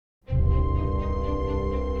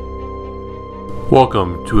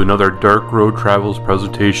Welcome to another Dark Road Travels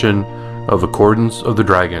presentation of Accordance of the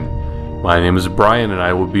Dragon. My name is Brian and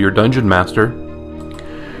I will be your Dungeon Master.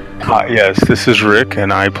 Yes, this is Rick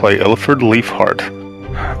and I play Illiford Leafheart,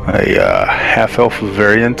 a half-elf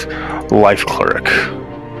variant life cleric.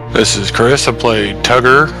 This is Chris, I play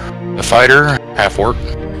Tugger, the fighter, half-orc.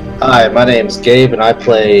 Hi, my name's Gabe and I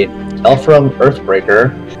play Elfram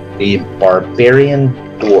Earthbreaker, the barbarian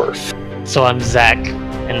dwarf. So I'm Zach,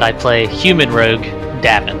 and I play Human Rogue,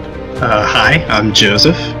 Davin. Hi, I'm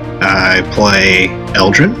Joseph. I play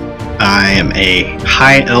Eldrin. I am a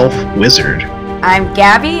high elf wizard. I'm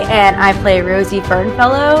Gabby, and I play Rosie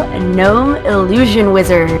Fernfellow, a gnome illusion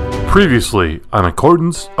wizard. Previously on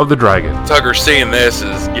Accordance of the Dragon. Tugger seeing this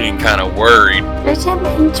is getting kind of worried. There's him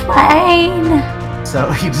in Twain. So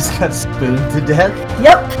he just got spooned to death?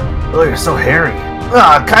 Yep. Oh, you're so hairy.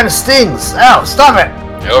 Ah, it kind of stings. Ow, stop it!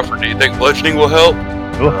 Alfred, do you think bludgeoning will help?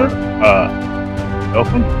 Illiford?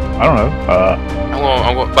 Elfram? I don't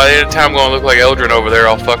know. By the end of time, I'm going to look like Eldrin over there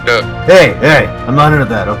all fucked up. Hey, I'm not into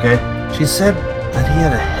that, okay? She said that he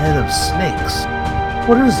had a head of snakes.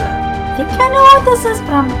 What is that? I think I know what this is,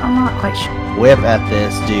 but I'm not quite sure. Whip at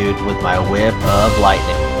this dude with my whip of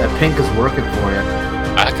lightning. That pink is working for you.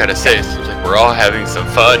 I gotta say, it seems like we're all having some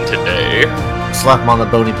fun today. Slap him on the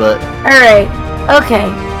bony butt. Alright. Okay.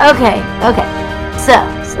 So.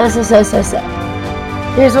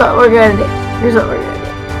 Here's what we're gonna do.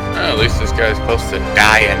 At least this guy's close to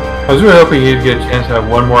dying. I was really hoping he'd get a chance to have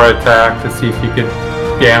one more attack to see if he could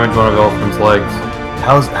damage one of Elfram's legs.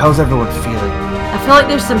 How's everyone feeling? I feel like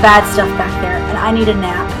there's some bad stuff back there, and I need a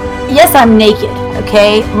nap. Yes, I'm naked,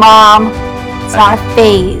 okay? Mom, it's not a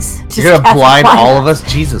phase. You're gonna blind all of us?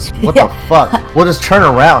 Jesus, what the fuck? We'll just turn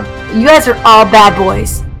around. You guys are all bad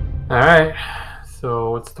boys. Alright,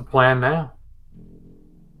 so what's the plan now?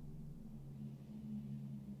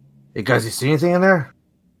 Hey guys, you see anything in there?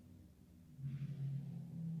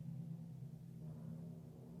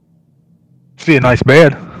 See a nice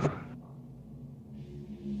bed.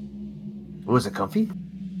 Was it comfy?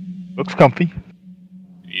 Looks comfy.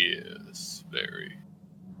 Yes, very.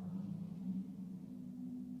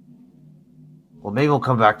 Well, maybe we'll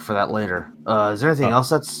come back for that later. Is there anything else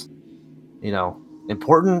that's,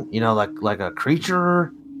 important? Like a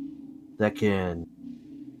creature that can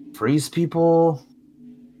freeze people?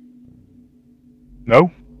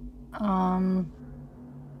 No?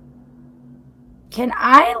 Can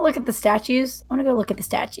I look at the statues? I want to go look at the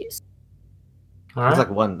statues. All right.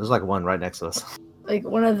 There's like one right next to us. Like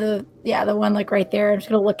one of the one like right there. I'm just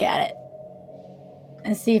gonna look at it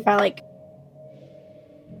and see if I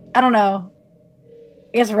I don't know.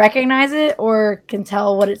 I guess recognize it or can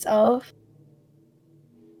tell what it's of.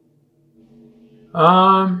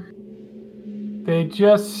 They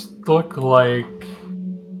just look like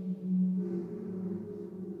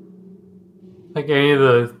any of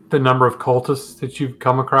the number of cultists that you've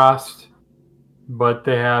come across, but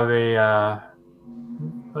they have a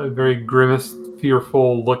very grimaced,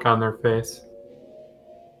 fearful look on their face.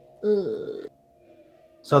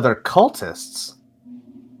 So they're cultists.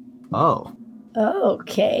 Oh.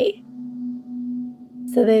 Okay.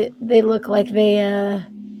 So they look like they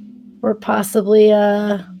were possibly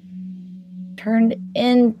turned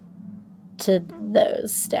into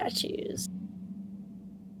those statues.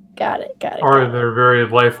 Got it. Or they're very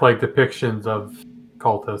lifelike depictions of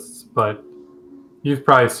cultists, but you've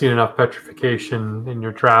probably seen enough petrification in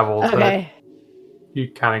your travels that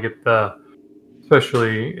you kind of get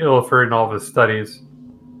especially Illiford and all of his studies,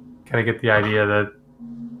 kind of get the idea that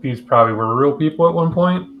these probably were real people at one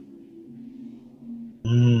point.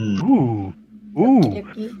 Ooh.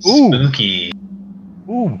 Spooky.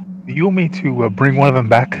 Ooh. Do you want me to bring one of them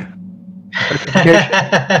back?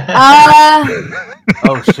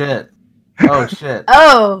 Oh shit.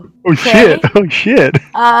 Oh. Oh shit. Oh shit.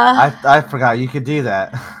 I forgot you could do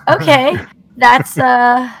that. Okay. That's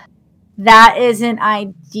that is an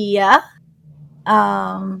idea.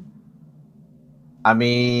 I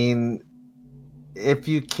mean, if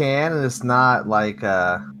you can, and it's not like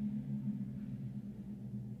and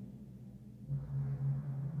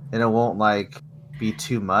it won't be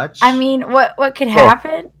too much. I mean, what could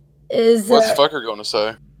happen is What's fucker going to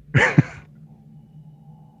say?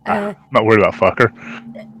 I'm not worried about fucker.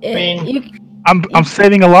 I'm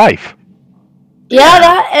saving a life. Yeah,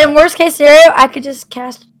 that in worst case scenario, I could just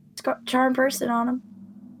cast Charm Person on him.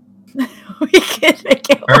 We could make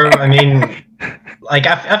it work. I mean,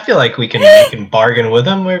 I feel like we can bargain with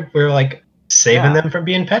them. We're saving them from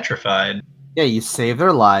being petrified. Yeah, you save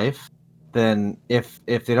their life. Then if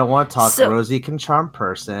they don't want to talk, Rosie can Charm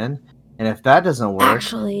Person, And if that doesn't work,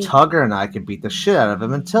 Actually, Tugger and I can beat the shit out of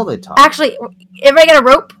him until they talk. Actually, everybody got a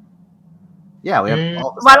rope? Yeah, we have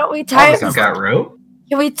all this. Why don't we tie I've got rope.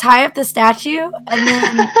 Can we tie up the statue and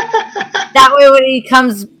then that way when he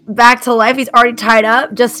comes back to life, he's already tied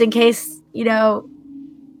up just in case, because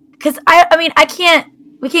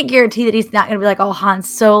we can't guarantee that he's not going to be like all Han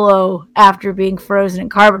Solo after being frozen in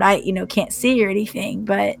carbonite, can't see or anything,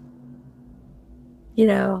 but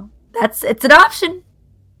it's an option.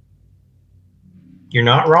 You're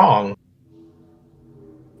not wrong.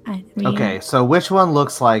 Okay, so which one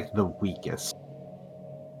looks like the weakest?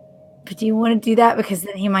 But do you want to do that? Because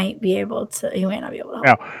then he might not be able to help.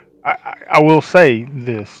 Now, I will say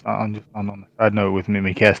this on the side note with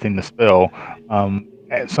me casting the spell.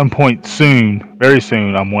 At some point soon, very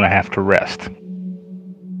soon, I'm going to have to rest.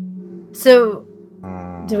 So,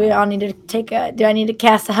 do we all need to do I need to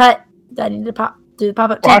cast a hut? Do I need to do the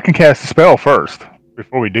pop-up Well, I can cast the spell first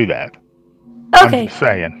before we do that. Okay. I'm just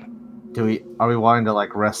saying. Are we wanting to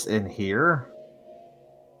rest in here?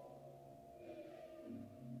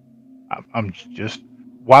 I'm just.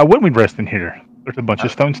 Why wouldn't we rest in here? There's a bunch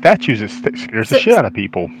of stone statues that scares the shit out of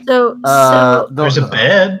people. So there's a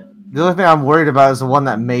bed. The only thing I'm worried about is the one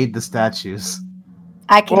that made the statues.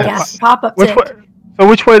 I can cast pop-up. So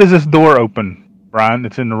which way does this door open, Brian?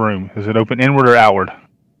 That's in the room. Is it open inward or outward?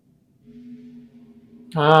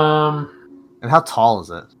 And how tall is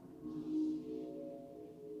it?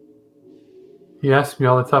 You asked me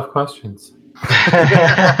all the tough questions.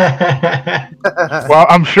 Well,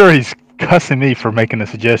 I'm sure he's cussing me for making a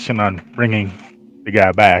suggestion on bringing the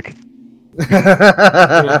guy back. You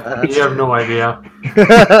have no idea.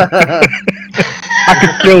 I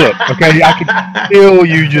could feel it, okay? I could feel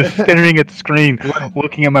you just staring at the screen,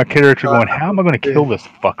 looking at my character going, how am I going to kill this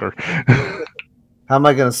fucker? How am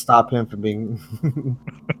I going to stop him from being...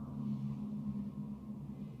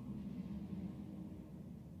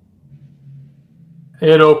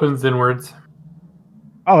 It opens inwards.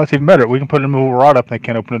 Oh, that's even better. We can put a movable rod up and they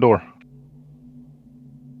can't open the door.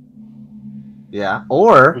 Yeah,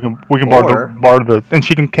 or... We can bar the... And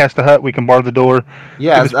she can cast the hut, we can bar the door.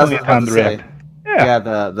 Yeah, that's what I was about to say. Yeah,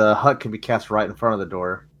 the hut can be cast right in front of the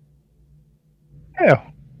door. Yeah,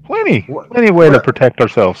 plenty way to protect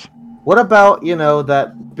ourselves. What about,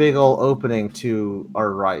 that big old opening to our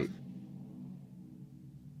right?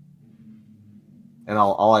 And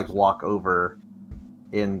I'll walk over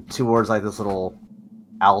in towards this little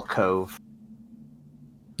alcove.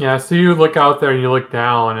 Yeah, so you look out there and you look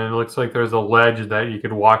down and it looks like there's a ledge that you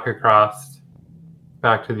could walk across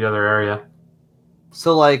back to the other area.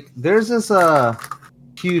 So there's this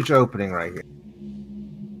huge opening right here.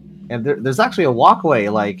 And there's actually a walkway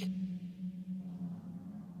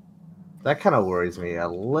that kind of worries me a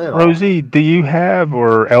little. Rosie, do you have,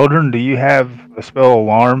 or Eldrin, do you have a spell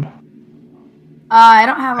alarm? I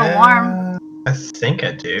don't have an alarm. I think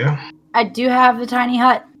I do. I do have the tiny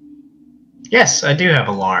hut. Yes, I do have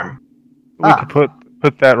alarm. We could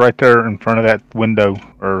put that right there in front of that window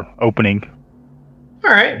or opening.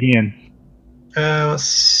 All right. Again. Let's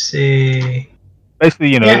see.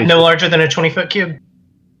 Basically, no larger than a 20-foot cube.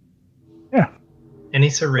 Yeah. And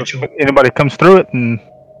it's a ritual. Anybody comes through it and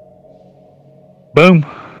boom.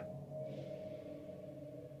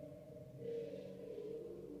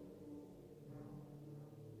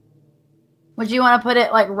 Would you want to put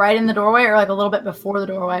it right in the doorway or a little bit before the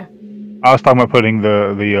doorway? I was talking about putting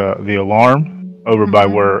the alarm over by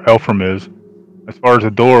where Elfram is. As far as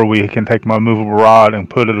the door, we can take my movable rod and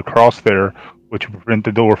put it across there, which will prevent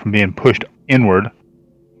the door from being pushed inward.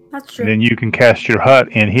 That's true. And then you can cast your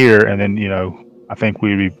hut in here, and then I think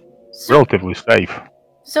we'd be relatively safe.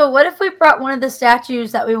 So what if we brought one of the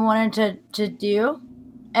statues that we wanted to do?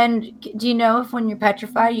 And do you know if when you're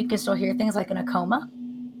petrified, you can still hear things in a coma?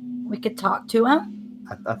 We could talk to him?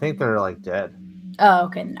 I think they're dead. Oh,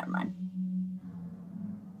 okay, never mind.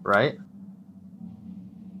 Right?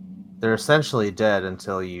 They're essentially dead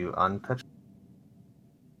until you unpetrify.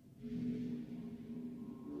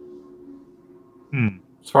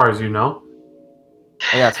 As far as you know.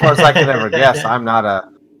 Yeah, as far as I can ever guess, I'm not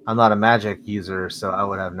a magic user, so I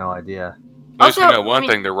would have no idea. At least one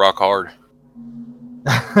thing, they're rock hard.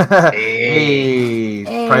 Hey,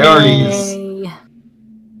 priorities.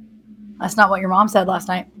 That's not what your mom said last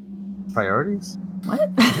night. Priorities? What?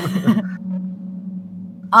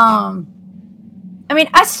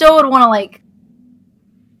 I still would want to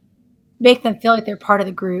make them feel like they're part of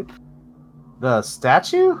the group. The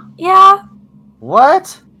statue? Yeah.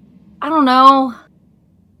 What? I don't know.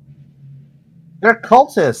 They're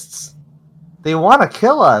cultists. They want to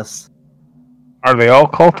kill us. Are they all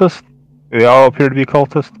cultists? Do they all appear to be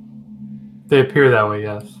cultists? They appear that way,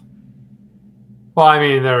 yes. Well, I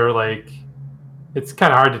mean, they're like, it's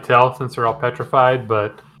kind of hard to tell since they're all petrified,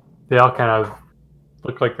 but they all kind of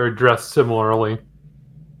look like they're dressed similarly.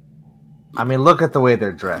 I mean, look at the way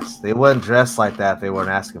they're dressed. They wouldn't dress like that if they weren't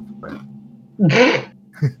asking for it.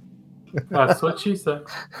 That's what she said.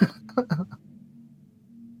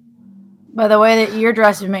 By the way that you're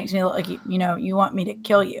dressed, it makes me look like you want me to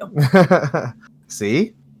kill you.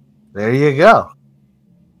 See? There you go.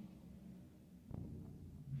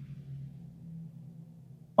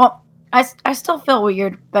 Well, I still feel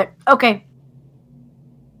weird, but okay.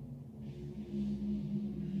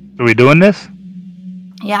 Are we doing this?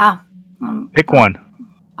 Yeah. Pick one.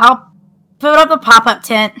 I'll put up the pop-up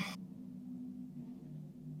tent.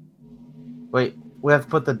 Wait, we have to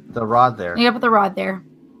put the rod there. You gotta put the rod there.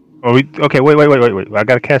 Okay, wait. I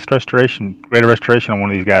gotta cast Greater Restoration on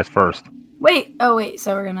one of these guys first. Wait,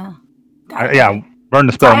 so we're gonna... Yeah, burn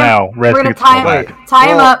the spell now. We're gonna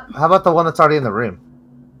tie him up. How about the one that's already in the room?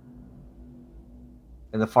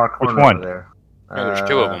 In the far corner Which one? over there. Yeah, there's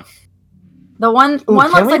two of them. The one Ooh,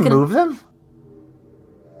 one can looks we like move them?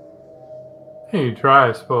 Hey, you try,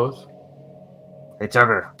 I suppose. Hey,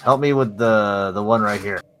 Tucker, help me with the one right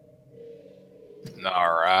here.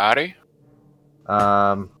 Alrighty.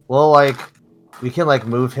 Well, we can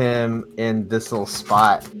move him in this little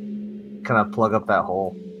spot, kind of plug up that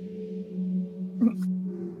hole.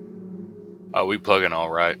 Oh, we plug in all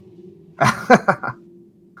right.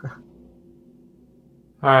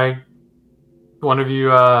 All right. One of you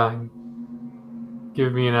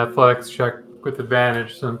give me an athletics check with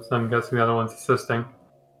advantage, since I'm guessing the other one's assisting.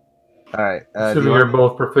 All right. Assuming you're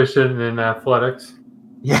both proficient in athletics.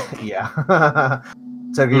 Yeah.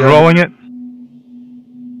 So Who's rolling it?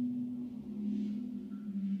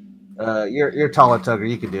 You're taller, Tugger.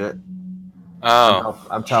 You can do it. Oh,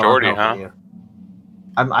 I'm taller. shorty, huh? You.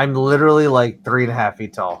 I'm literally 3.5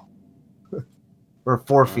 feet tall, or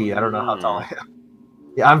 4 feet. I don't know how tall I am.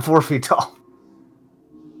 Yeah, I'm 4 feet tall.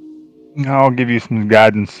 I'll give you some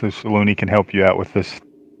guidance so Saluni can help you out with this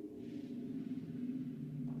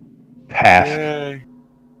task. Yay.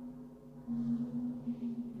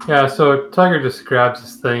 Yeah, so Tiger just grabs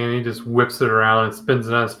this thing and he just whips it around and spins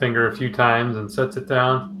it on his finger a few times and sets it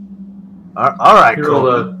down. All right, He cool.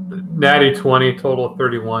 rolled a natty 20, total of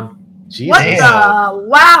 31. Jeez. What the?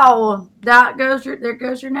 Wow! There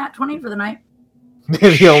goes your nat 20 for the night.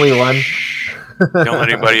 The only one. Don't let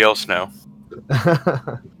anybody else know.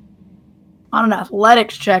 On an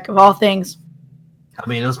athletics check of all things. I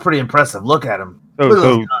mean, it was pretty impressive. Look at him.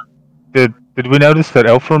 So did we notice that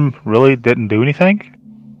Elfram really didn't do anything?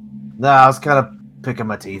 No, I was kind of picking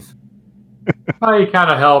my teeth. Well, he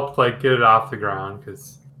kind of helped get it off the ground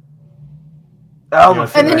because. Oh,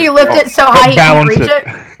 And then you lift it so high you can reach it.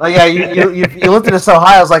 Oh yeah, you lifted it so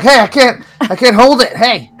high. I was like, hey, I can't hold it.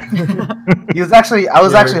 Hey. I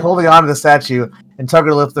was actually holding on to the statue, and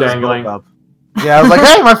Tugger lifted his boat up. Yeah, I was like,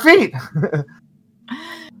 hey, my feet.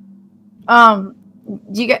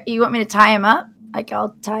 Do you want me to tie him up?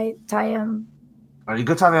 I'll tie him. All right, you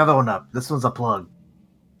go tie the other one up. This one's a plug.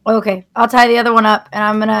 Okay, I'll tie the other one up, and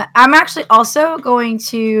I'm actually also going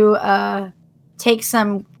to take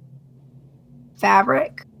some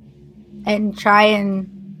fabric and try and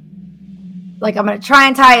I'm going to try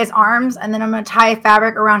and tie his arms, and then I'm going to tie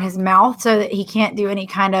fabric around his mouth so that he can't do any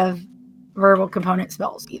kind of verbal component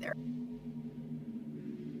spells either.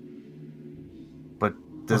 But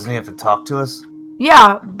doesn't he have to talk to us?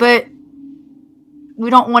 Yeah, but we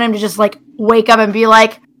don't want him to just wake up and be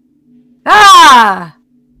like, ah!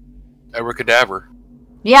 Abracadabra.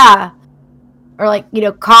 Yeah. Or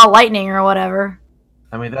call lightning or whatever.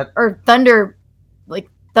 I mean that. Or thunder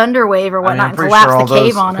wave or whatnot, and I'm collapse the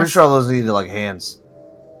cave on us. Pretty sure all those need hands.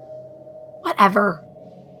 Whatever.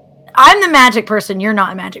 I'm the magic person. You're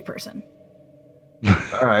not a magic person.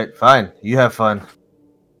 All right, fine. You have fun.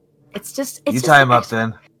 It's just. You tie him up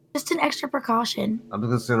then. Just an extra precaution. I'm just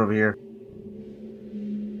gonna sit over here.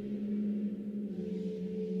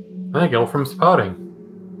 I think Elfram's pouting.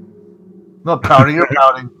 I'm not pouting. You're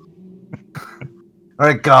pouting. All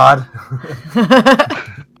right, God.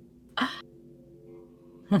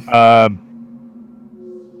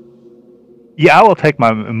 Yeah, I will take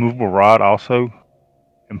my immovable rod also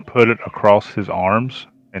and put it across his arms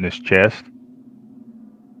and his chest.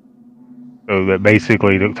 So that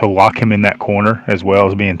basically to lock him in that corner as well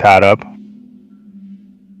as being tied up.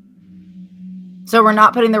 So we're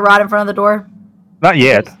not putting the rod in front of the door? Not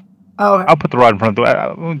yet. Oh, okay. I'll put the rod in front of the door.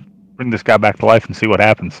 I'll bring this guy back to life and see what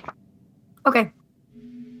happens. Okay.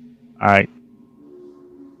 All right.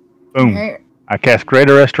 Boom. All right. I cast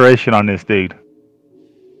Greater Restoration on this dude.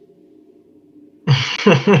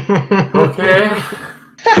 Okay.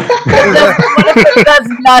 What if it does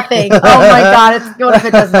nothing? Oh my god, what if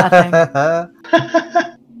it does nothing?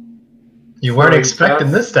 You weren't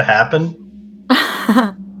expecting this to happen.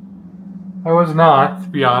 I was not, to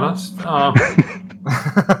be honest.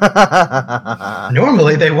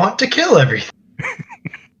 Normally, they want to kill everything.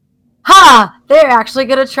 Ha! They're actually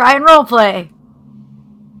gonna try and roleplay.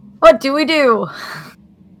 What do we do?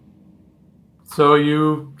 So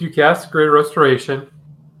you cast Great Restoration,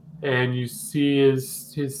 and you see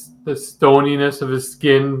the stoniness of his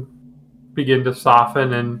skin begin to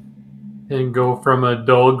soften and go from a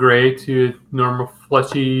dull gray to a normal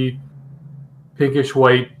fleshy pinkish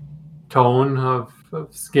white tone of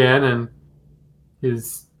skin, and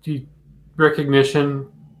his recognition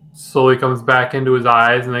slowly comes back into his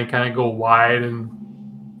eyes, and they kind of go wide and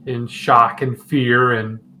in shock and fear,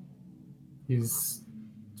 and he's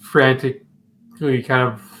frantically kind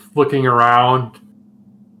of looking around,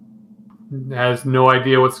 has no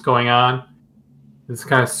idea what's going on. He's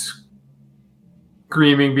kind of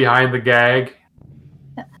screaming behind the gag.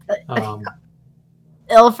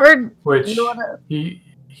 Ilford? Which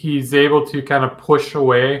he's able to kind of push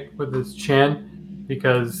away with his chin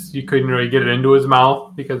because you couldn't really get it into his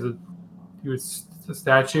mouth because he was a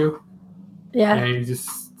statue. Yeah. And he's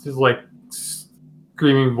just like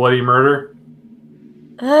screaming bloody murder.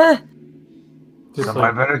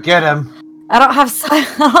 Somebody better get him. I don't have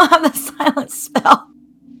the silent spell.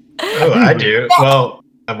 Oh, I do. Well,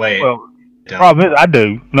 wait. Well, problem is, I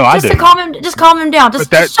do. No, I do. Just calm him down.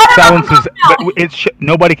 Just shut him up.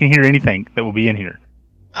 Nobody can hear anything that will be in here.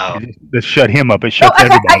 Oh. Just shut him up. It shuts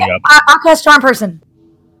everybody up. I'll cast Charm Person.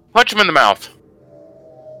 Punch him in the mouth.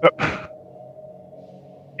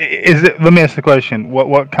 Let me ask the question.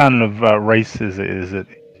 What kind of race is it? Is it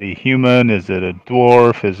a human? Is it a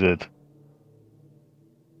dwarf? Is it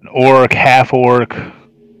an orc, half orc?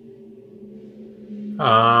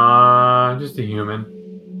 Just a human.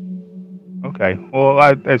 Okay. Well,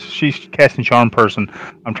 as she's casting Charm Person,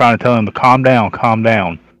 I'm trying to tell him to calm down. Calm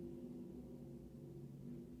down.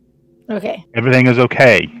 Okay. Everything is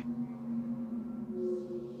okay.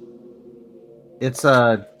 It's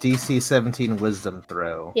a DC 17 Wisdom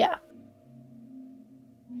throw. Yeah.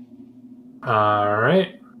 All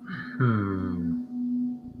right.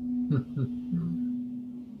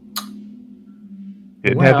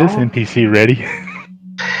 Didn't have this NPC ready.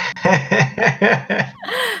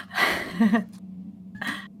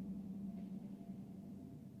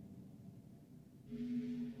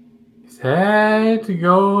 He's had to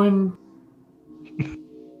go and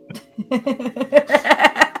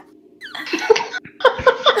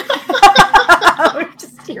we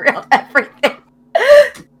just derailed everything.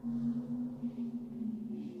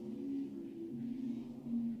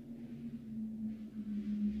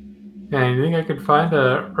 Yeah, you think I could find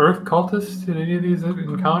a Earth cultist in any of these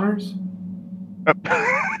encounters? I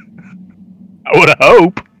would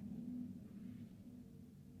hope.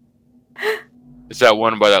 Is that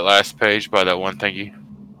one by that last page, by that one thingy?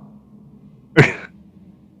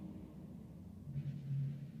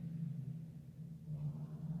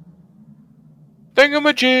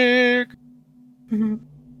 Thingamajig! Mm-hmm.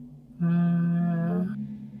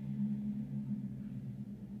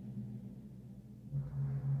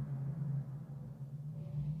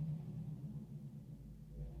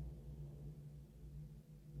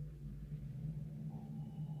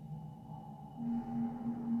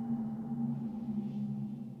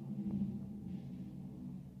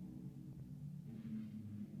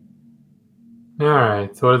 All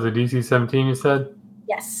right. So what is it? DC 17? You said?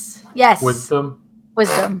 Yes. Yes. Wisdom.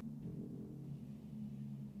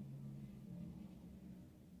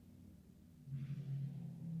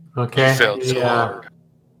 Okay. He failed so hard.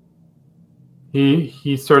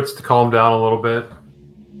 He starts to calm down a little bit.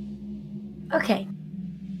 Okay.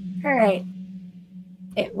 All right.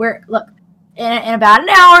 Look. In about an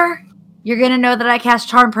hour, you're gonna know that I cast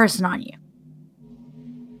Charm Person on you.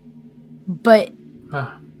 But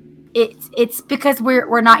it's because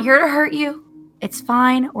we're not here to hurt you. It's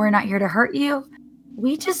fine. We're not here to hurt you.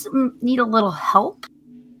 We just need a little help.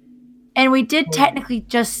 And we did technically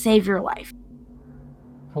just save your life.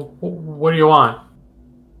 What do you want?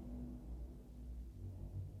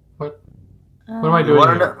 What am I doing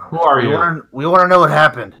here? Who are you? We want to know what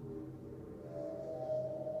happened.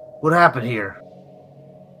 What happened here?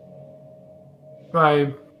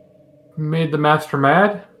 I made the master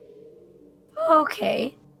mad.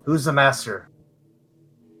 Okay. Who's the master?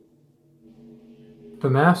 The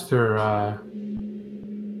master,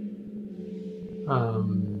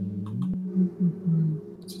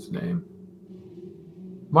 what's his name?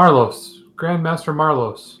 Marlos. Grandmaster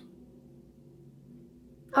Marlos.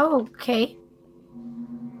 Oh, okay.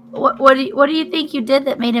 What do you think you did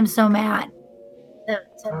that made him so mad?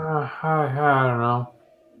 I don't know.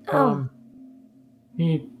 Oh.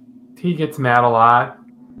 He gets mad a lot.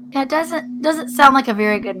 Yeah, doesn't sound like a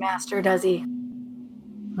very good master, does he?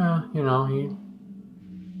 You know, he.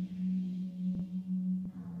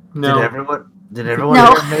 No. Did everyone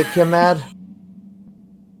no. here make him mad?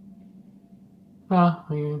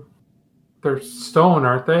 They're stone,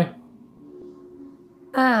 aren't they?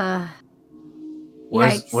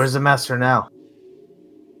 Where's the master now?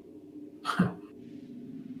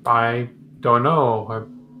 I don't know. I've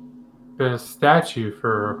been a statue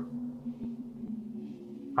for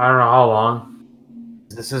I don't know how long.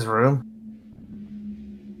 Is this his room?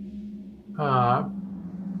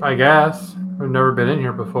 I guess. I've never been in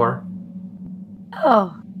here before.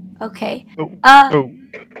 Oh, okay. So,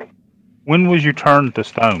 when was you turned to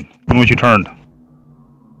stone? When was you turned?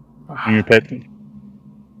 When you pet?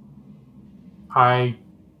 I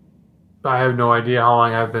have no idea how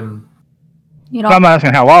long I've been. I'm not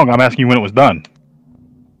asking how long. I'm asking you when it was done.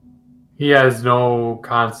 He has no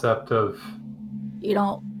concept of. You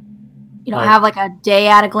don't have like a day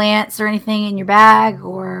at a glance or anything in your bag,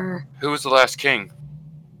 or Who was the last king?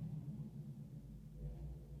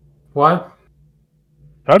 What?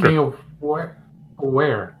 Tugger. King of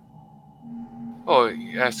where? Oh,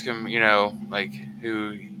 you ask him, like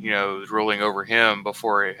who, was ruling over him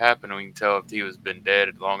before it happened. We can tell if he was been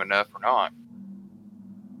dead long enough or not.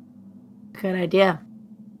 Good idea.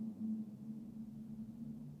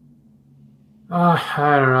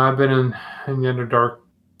 I don't know. I've been in the Underdark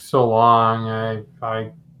so long. I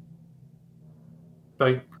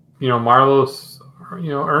Marlos,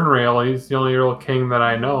 Ernrail, he's the only real king that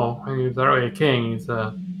I know. I mean, he's not really a king. He's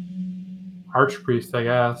a archpriest, I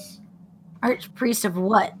guess. Archpriest of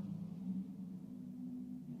what?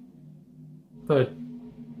 The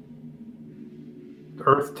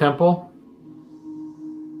Earth Temple.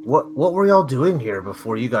 What were y'all doing here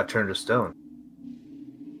before you got turned to stone?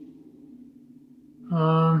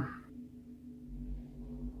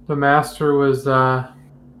 The master was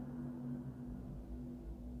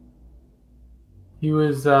he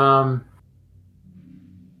was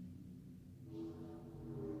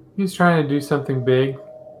trying to do something big.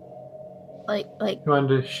 Like he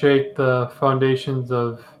wanted to shake the foundations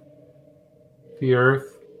of the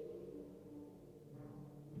earth.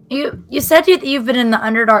 You said that you've been in the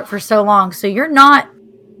Underdark for so long, so you're not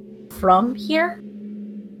from here?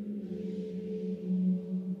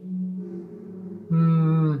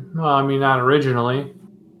 Well, I mean, not originally.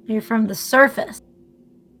 You're from the surface.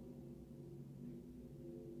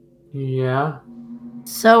 Yeah.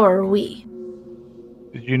 So are we.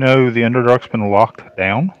 Did you know the Underdark's been locked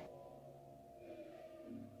down?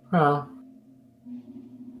 Well,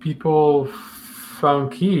 people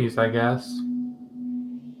found keys, I guess.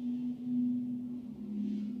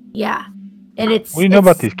 Yeah. And it's... What do you know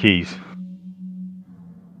about these keys?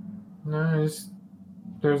 No,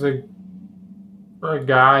 there's a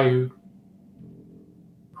guy who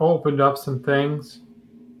opened up some things.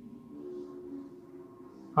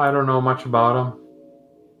 I don't know much about him.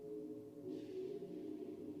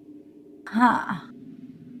 Huh.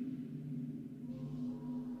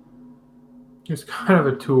 He's kind of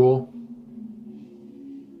a tool.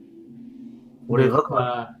 What do you look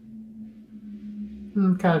like?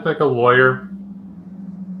 Kind of like a lawyer.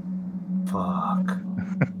 Fuck.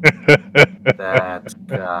 That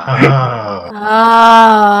guy.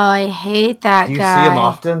 Oh, I hate that guy. Do you see him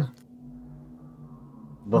often?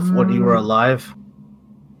 Before you were alive?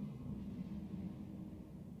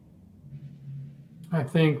 I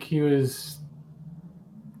think he was.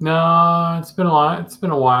 No, it's been a lot. It's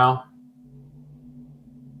been a while.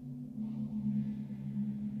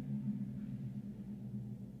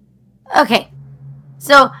 Okay,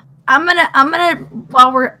 so I'm gonna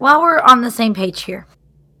while we're on the same page here.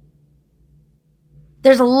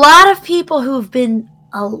 There's a lot of people who've been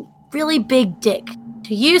a really big dick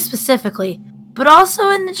to you specifically, but also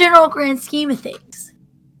in the general grand scheme of things.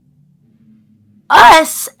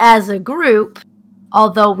 Us as a group,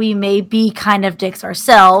 although we may be kind of dicks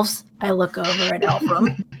ourselves, I look over at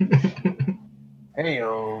Elfram.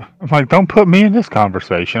 Heyo. I'm like, don't put me in this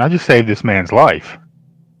conversation. I just saved this man's life.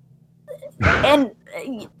 And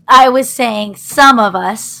I was saying some of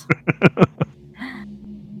us,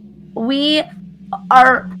 we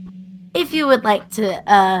are, if you would like to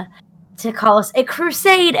call us a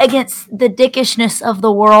crusade against the dickishness of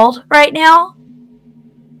the world right now.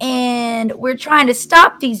 And we're trying to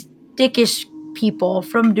stop these dickish people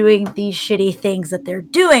from doing these shitty things that they're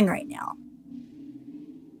doing right now.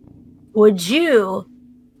 Would you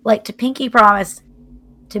like to pinky promise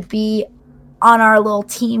to be on our little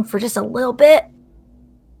team for just a little bit?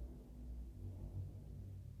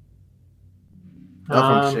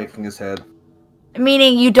 Elfram's shaking his head.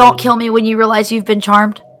 Meaning you don't kill me when you realize you've been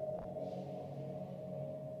charmed?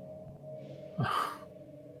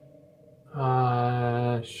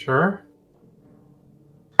 Sure.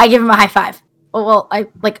 I give him a high five. Well, I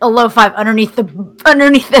like a low five underneath the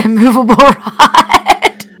immovable rod.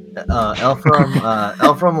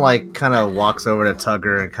 Elfram like kind of walks over to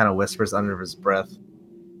Tugger and kind of whispers under his breath,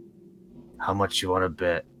 "How much you want to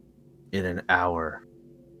bet? In an hour,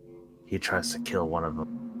 he tries to kill one of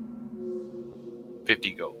them."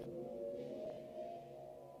 50 gold.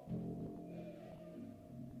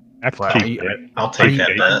 That's Wow, cheap. I'll take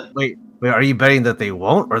that bet. Wait, are you betting that they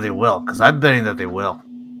won't or they will? Because I'm betting that they will.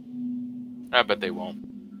 I bet they won't.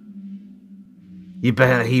 You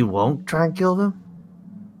bet he won't try and kill them?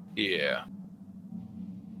 Yeah.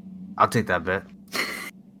 I'll take that bet.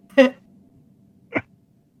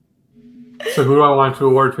 So who do I want to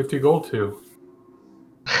award 50 gold to?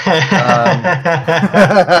 Oh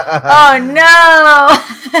no!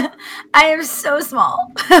 I am so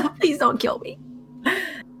small. Please don't kill me.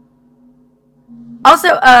 Also,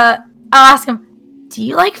 I'll ask him, do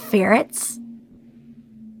you like ferrets?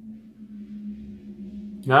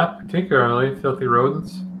 Not particularly. Filthy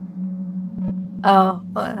rodents. Oh,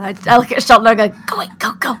 I look at Sheldon and I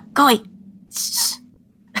go, go away. Shh.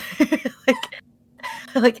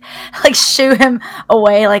 like shoo him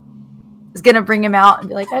away, like is gonna bring him out and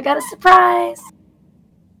be like, I got a surprise.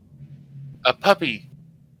 A puppy.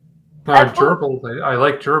 Gerbils. I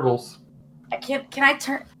like gerbils. Can I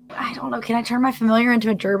turn my familiar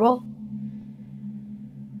into a gerbil?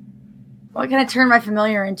 What can I turn my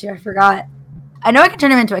familiar into? I forgot. I know I can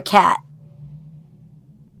turn him into a cat.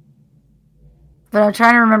 But I'm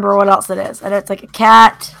trying to remember what else it is. I know it's like a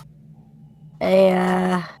cat.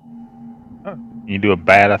 You do a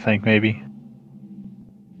bat, I think, maybe.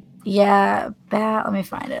 Yeah, bat. Let me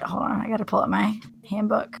find it. Hold on. I gotta pull up my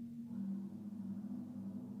handbook.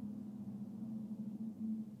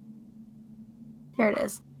 Here it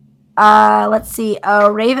is. Let's see.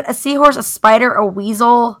 A raven, a seahorse, a spider, a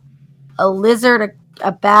weasel, a lizard,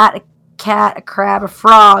 a bat, a cat, a crab, a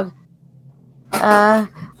frog. I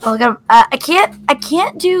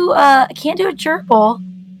can't do a gerbil,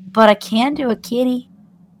 but I can do a kitty.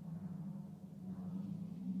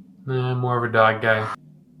 More of a dog guy.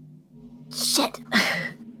 Shit.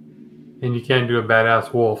 And you can't do a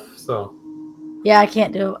badass wolf, so. Yeah, I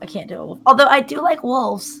can't do a wolf. Although I do like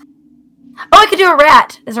wolves. Oh, I could do a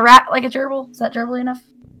rat. Is a rat like a gerbil? Is that gerbil enough?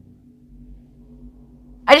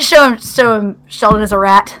 I just show him Sheldon as a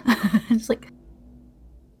rat. It's like,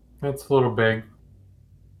 that's a little big.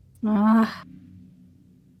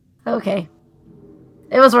 Okay.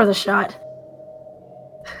 It was worth a shot.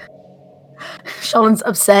 Sheldon's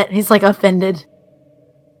upset. He's like offended.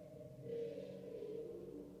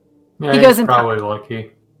 Yeah, He goes and probably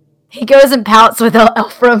lucky. He goes and pouts with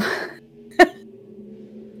Elfram.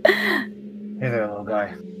 Hey there, little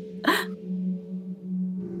guy.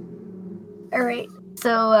 All right.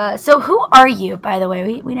 So who are you, by the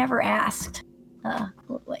way? We never asked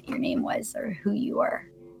what your name was or who you are.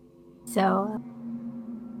 So,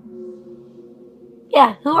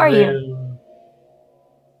 yeah, who are you?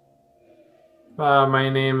 My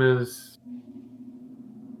name is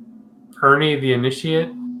Ernie the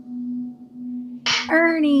Initiate.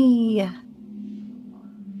 Ernie.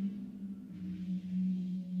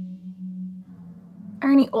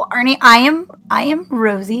 Well, Ernie, I am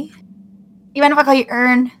Rosie. You mind if I call you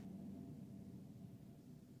Ern?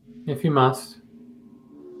 If you must.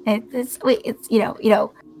 It's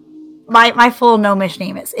my full gnomish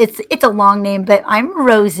name is it's a long name, but I'm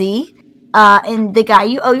Rosie. And the guy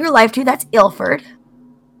you owe your life to, that's Ilford.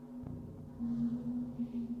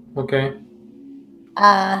 Okay.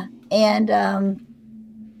 Yeah.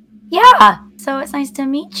 So it's nice to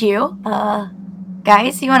meet you.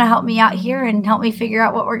 Guys, you want to help me out here and help me figure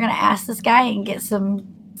out what we're gonna ask this guy and get some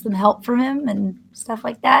help from him and stuff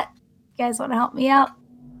like that? You guys want to help me out?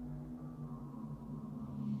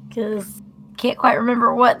 Because can't quite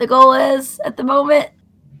remember what the goal is at the moment,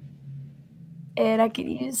 and I could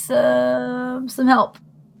use some help.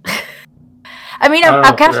 I mean,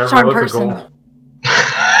 I'm cast a charm person.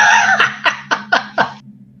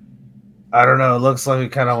 I don't know. It looks like we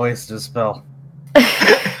kind of wasted a spell.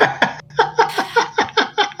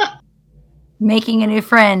 Making a new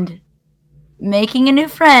friend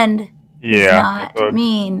Yeah, does not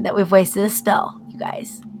mean that we've wasted a spell, you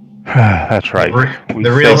guys. That's right.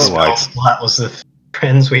 The real spell slot was the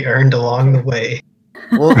friends we earned along the way.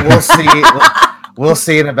 We'll see. We'll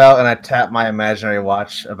see in about, and I tap my imaginary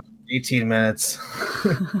watch about 18 minutes.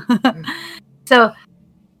 So,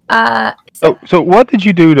 So what did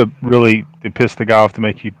you do to piss the guy off to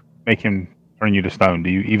make him turn you to stone? Do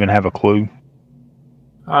you even have a clue?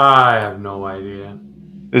 I have no idea.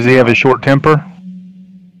 Does he have a short temper?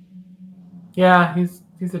 Yeah, he's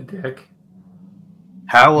a dick.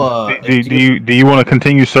 How do you want to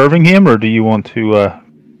continue serving him, or do you want to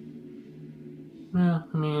Yeah,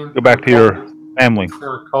 I mean, go back to your family?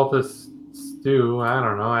 Cultists do. I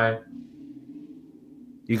don't know.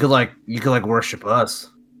 You could worship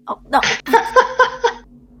us. oh no.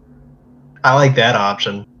 I like that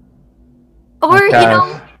option. Or you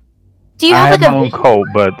know, do you I have have like my a own cult,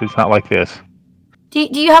 but it's not like this. do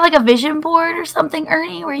you have like a vision board or something,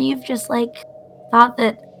 Ernie, where you've just like thought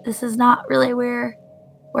that this is not really where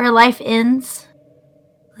life ends?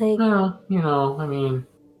 Like, Well, I mean,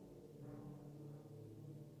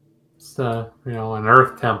 it's an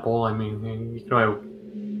earth temple. I mean, you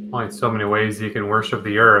can only so many ways you can worship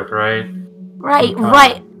the earth, right? Right.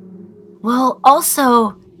 Well,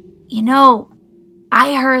 also,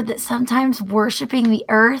 I heard that sometimes worshiping the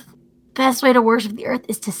earth, best way to worship the earth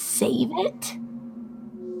is to save it.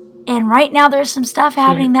 And right now there's some stuff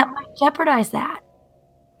happening that might jeopardize that.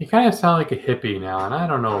 You kind of sound like a hippie now, and I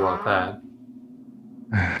don't know about that.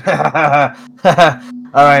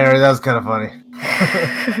 All right, Ernie, that was kind of funny.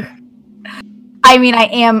 I mean, I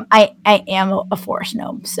am a forest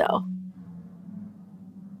gnome, so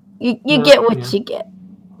you get what you get.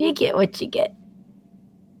 You get what you get.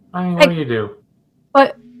 I mean, what do you do?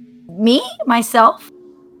 But me, myself?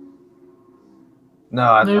 No,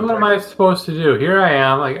 I mean, what am I supposed to do? Here I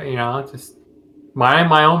am, just minding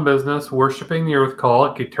my own business, worshiping the earth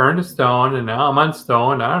cult, get turned to stone, and now I'm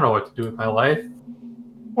unstoned. I don't know what to do with my life.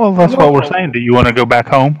 Well, that's what we're saying. Do you want to go back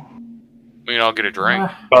home? I mean, I'll get a drink.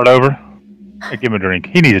 Start over? Hey, give him a drink.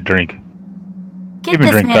 He needs a drink. Give him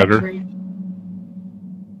a drink, man a Tugger. drink.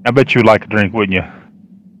 I bet you'd like a drink, wouldn't you?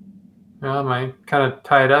 Well, I'm kind of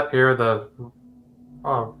tied up here, the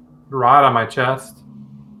rod on my chest.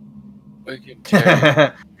 We can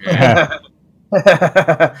tear.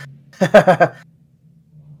 Nice.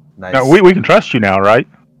 Now, we can trust you now, right?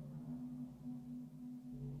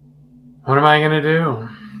 What am I going to do?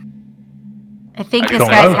 I think I this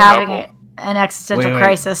don't guy's know. having an existential Wait.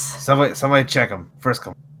 crisis. Somebody check him. First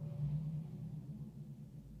come.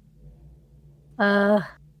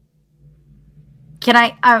 Can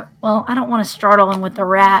I well, I don't want to startle him with the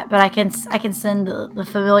rat, but I can send the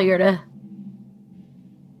familiar to.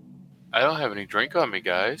 I don't have any drink on me,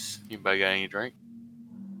 guys. Anybody got any drink?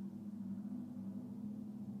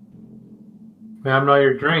 I'm not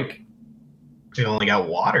your drink. We only got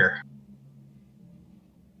water.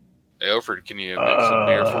 Hey, Alfred, can you make some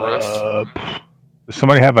beer for us? Does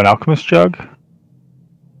somebody have an alchemist jug?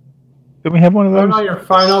 Did we have one of I'm those? not your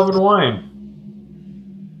fine oven wine.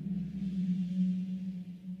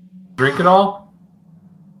 Drink it all?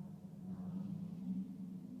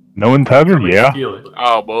 No one Tugger? Somebody Yeah. steal it.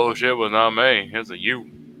 Oh, bullshit. It was not me. It was you.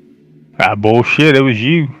 Ah, bullshit. It was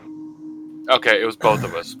you. Okay, it was both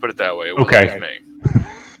of us. Put it that way. It wasn't Okay. just me.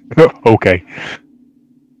 Okay.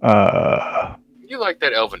 You like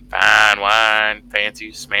that elven fine wine,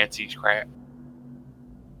 fancy, smancy crap.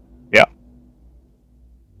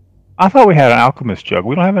 I thought we had an alchemist jug.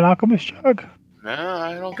 We don't have an alchemist jug? No,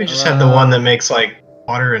 I don't We think just have the one that makes like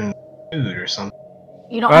water and food or something.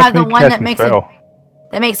 You don't That's have the me one that casting makes spell.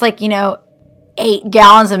 8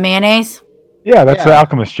 gallons of mayonnaise. Yeah, that's the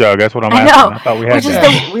alchemist jug. That's what I'm I asking. know, I thought we had which is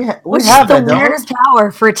that. We Which have is the that, don't we? weirdest power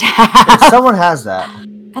for to have. Someone has that.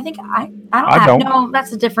 I think I I don't have. don't. No,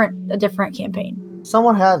 that's a different campaign.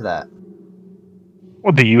 Someone had that.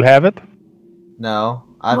 Well, do you have it? No,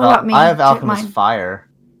 What about me? I have Check alchemist mine. fire.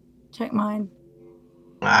 Check mine.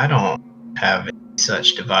 I don't have any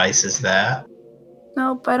such device as that.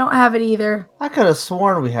 Nope, I don't have it either. I could have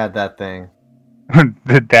sworn we had that thing.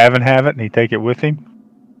 Did Davin have it and he take it with him?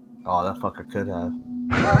 Oh, that fucker could have.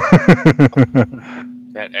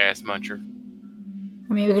 that ass muncher.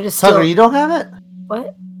 I mean, we could just steal. Tugger, you don't have it?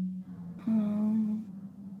 What?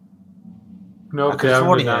 No, I could've Devin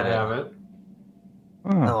sworn did he not had it. have it.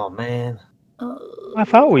 Oh, Oh man, I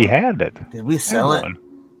thought we had it. did we sell it? Hang on.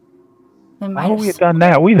 We might Why would have we have done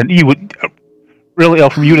that? We didn't. You would really,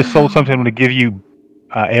 Elfram, you would have sold something to give you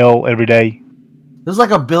ale every day. There's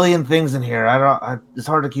like a billion things in here. It's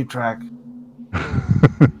hard to keep track.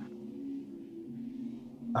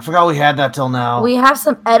 I forgot we had that till now. We have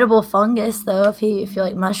some edible fungus though, if you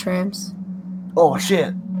like mushrooms. Oh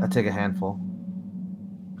shit! I take a handful.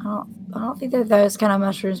 I don't think they're those kind of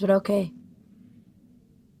mushrooms, but okay.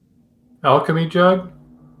 Alchemy jug?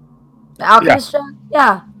 The alchemist jug?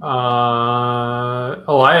 Yeah.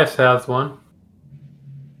 Elias has one.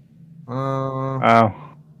 Oh.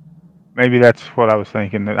 Maybe that's what I was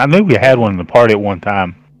thinking. I knew we had one in the party at one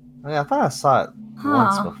time. Yeah, I thought I saw it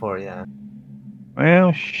once before, yeah.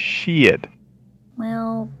 Well, shit.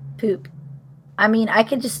 Well, poop. I mean, I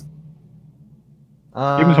could just...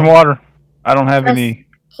 Give me some water. I don't have any...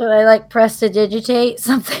 Should I, like, prestidigitate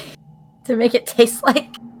something to make it taste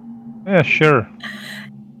like? Yeah, sure.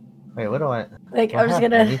 Wait, what do I... Like, I'm just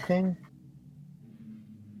gonna... Anything?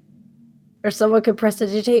 Or someone could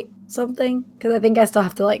prestidigitate something? Because I think I still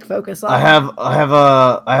have to, like, focus on I have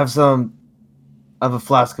a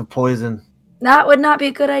flask of poison. That would not be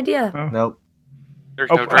a good idea. Oh. Nope. There's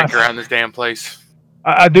no drink around this damn place.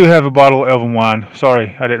 I do have a bottle of elven wine.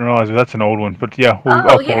 Sorry, I didn't realize that's an old one. But yeah,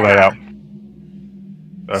 I'll pull that out.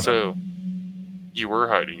 So, you were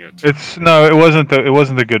hiding it. It wasn't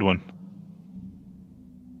the good one.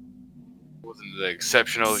 It wasn't the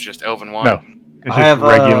exceptional, it was just elven wine. No, it's just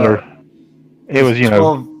regular. It was,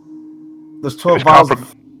 12, there's 12 bottles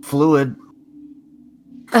of fluid.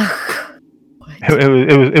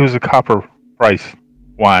 It was a copper price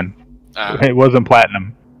wine. It wasn't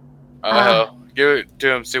platinum. Give it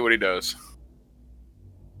to him, see what he does.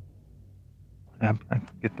 I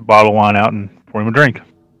get the bottle of wine out and pour him a drink.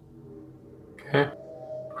 Okay.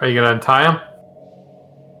 Are you gonna untie him?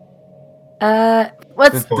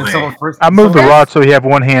 What's... I moved the rod so he have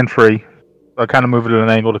one hand free. So I kind of move it at an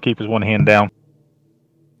angle to keep his one hand down.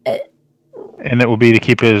 And it will be to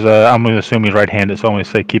keep his, I'm going to assume he's right-handed, so I'm going to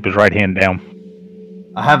say keep his right hand down.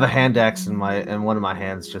 I have a hand axe in one of my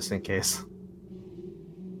hands just in case.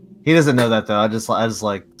 He doesn't know that though. I just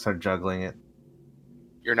like start juggling it.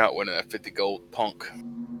 You're not winning that 50 gold, punk.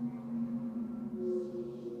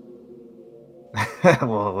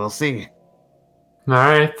 Well, we'll see. All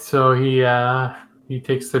right, so he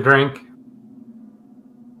takes the drink,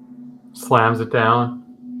 slams it down.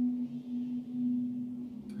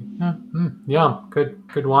 Yum,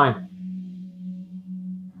 good wine.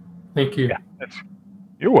 Thank you. Yeah,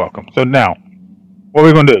 you're welcome. So now, what are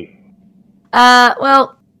we gonna do?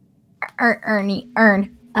 Well,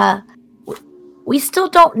 Ern, we still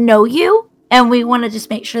don't know you, and we want to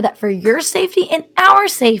just make sure that for your safety and our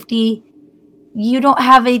safety, you don't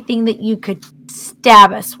have anything that you could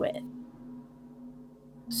stab us with.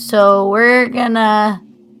 So we're gonna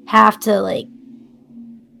have to, like,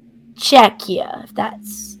 check you,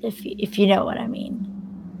 if you know what I mean.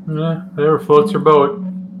 Yeah, whatever floats your boat.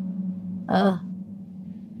 I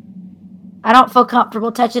don't feel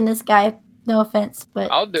comfortable touching this guy. No offense,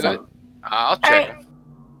 but I'll do it. I'll check him.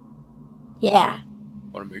 Yeah.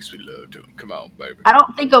 What makes me love to him? Come on, baby. I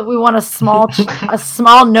don't think we want a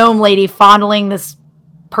small gnome lady fondling this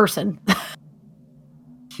person.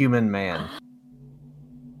 Human man.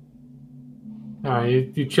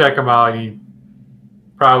 You check him out. He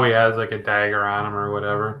probably has like a dagger on him or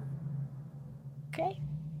whatever. Okay.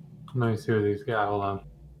 Let me see what he's got. Hold on.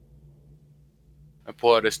 I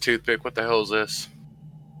pull out his toothpick. What the hell is this?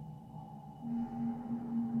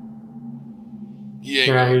 He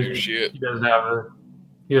ain't gonna do shit. He doesn't have a.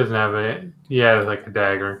 He has like a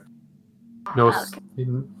dagger. No. Okay.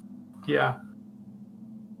 Yeah.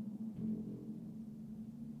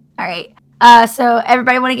 All right. So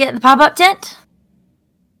everybody want to get in the pop-up tent?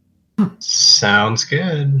 Sounds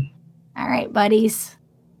good. All right, buddies.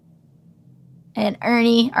 And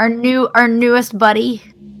Ernie, our newest buddy.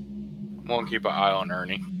 I'm gonna keep an eye on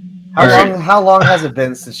Ernie. How long has it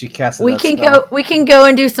been since you casted? We can go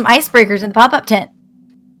and do some icebreakers in the pop-up tent.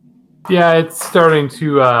 Yeah, it's starting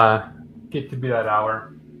to get to be that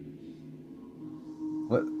hour.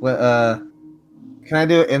 What? Can I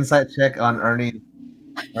do an insight check on Ernie's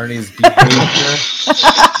behavior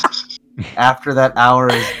after that hour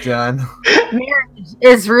is done? Marriage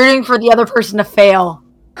is rooting for the other person to fail.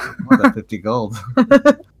 What a 50 gold.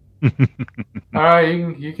 All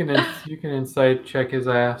right, you can insight check his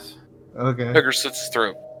ass. Okay. Sugar slits his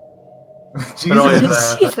throat.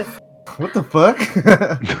 Jesus. What the fuck?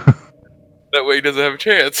 That way he doesn't have a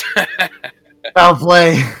chance. Foul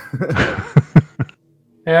play.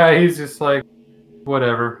 Yeah, he's just like,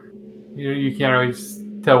 whatever. You can't really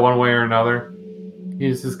tell one way or another.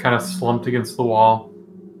 He's just kind of slumped against the wall.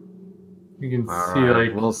 You can see,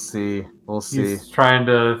 like, we'll see. He's trying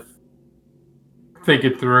to think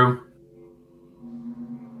it through.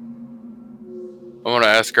 I want to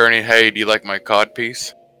ask Ernie, hey, do you like my cod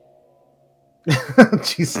piece?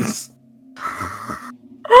 Jesus.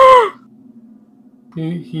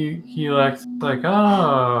 He likes, like,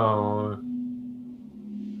 oh,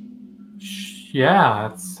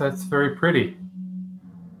 yeah, that's very pretty.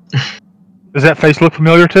 Does that face look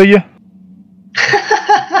familiar to you?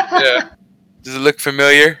 Yeah. Does it look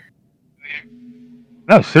familiar?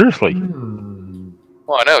 No, seriously.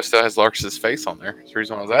 Well, I know it still has Larx's face on there. That's the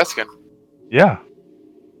reason why I was asking. Yeah.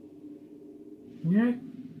 Yeah.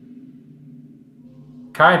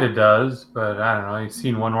 Kinda does, but I don't know. You've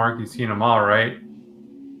seen one orc, you've seen them all, right?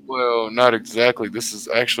 Well, not exactly. This is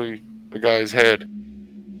actually the guy's head.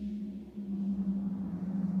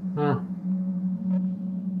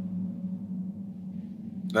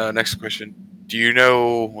 Next question. Do you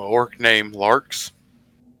know an orc named Larx?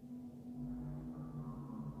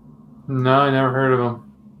 No, I never heard of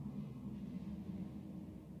him.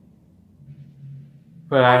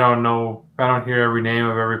 But I don't know. I don't hear every name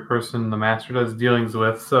of every person the master does dealings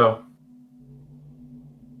with, so.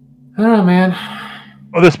 I don't know, man.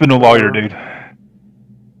 Oh, this has been a lawyer, dude.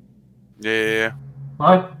 Yeah.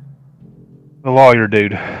 What? The lawyer,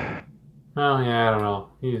 dude. Oh, yeah, I don't know.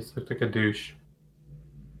 He just looked like a douche.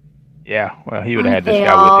 Yeah, well, he would have had this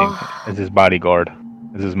guy with him as his bodyguard,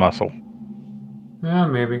 as his muscle. Yeah,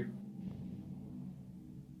 maybe.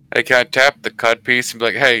 Hey, can I tap the codpiece and be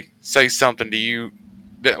like, hey, say something to you?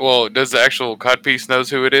 Well, does the actual codpiece knows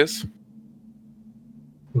who it is?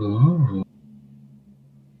 Ooh.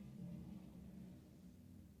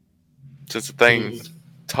 Since the thing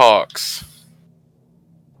talks.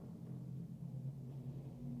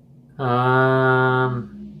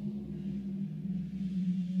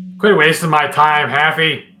 Quit wasting my time,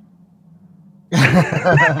 Haffy.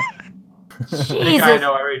 I think I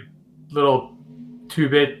know every little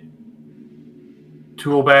 2-bit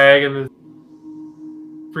tool bag in the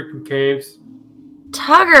freaking caves.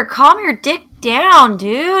 Tugger, calm your dick down,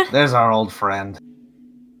 dude. There's our old friend.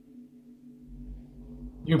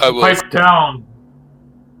 You pipe down.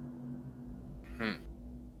 I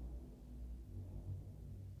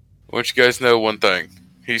want you guys to know one thing.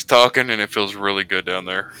 He's talking and it feels really good down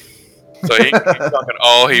there. So he's talking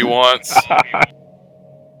all he wants.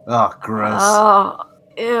 Oh, gross. Oh,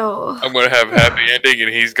 ew. I'm going to have a happy ending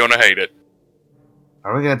and he's going to hate it.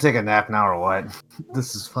 Are we going to take a nap now or what?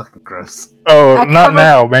 This is fucking gross. Oh, not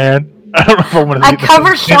now, man. I don't know if I want to I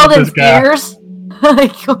cover Sheldon's ears.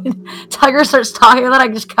 Like, when Tugger starts talking about it,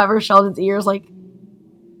 I just cover Sheldon's ears like,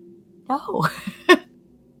 no.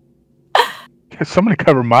 Somebody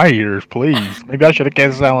cover my ears, please. Maybe I should have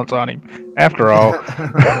cast silence on him. After all.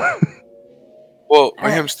 Well,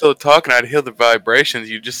 with him still talking, I'd hear the vibrations.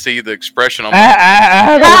 You just see the expression on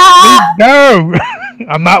No!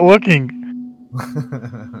 I'm not looking.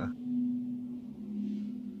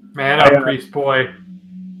 Man up, priest boy.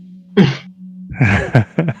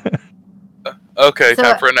 Okay,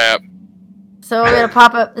 time for a nap. So we're going to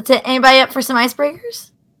pop up. That's it. Anybody up for some icebreakers?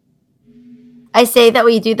 I say that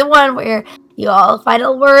we do the one where you all find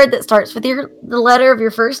a word that starts with the letter of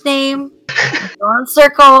your first name. Go on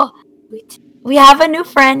circle. We have a new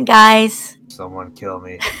friend, guys. Someone kill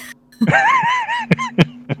me.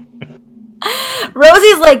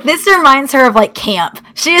 Rosie's like, this reminds her of like camp.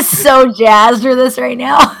 She is so jazzed for this right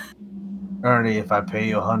now. Ernie, if I pay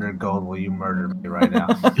you 100 gold, will you murder me right now?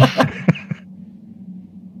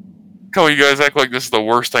 Come on, you guys act like this is the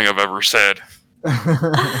worst thing I've ever said.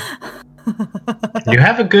 You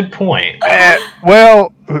have a good point.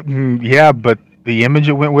 Well, yeah, but the image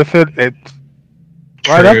that went with it, it's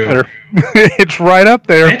right up there. It's right up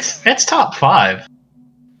there. It's top 5.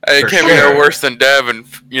 It can't be no worse than Devin,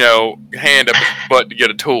 hand up his butt to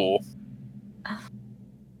get a tool.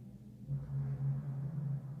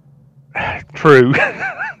 True.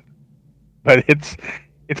 But it's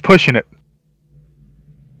pushing it.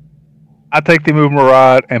 I take the movement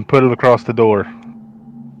rod and put it across the door.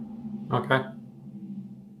 Okay.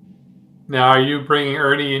 Now, are you bringing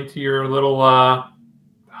Ernie into your little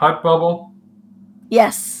hut bubble?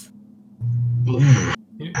 Yes. Ooh,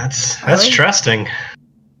 that's trusting.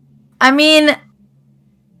 I mean,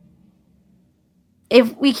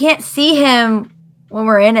 if we can't see him when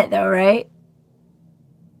we're in it, though, right?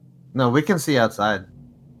 No, we can see outside.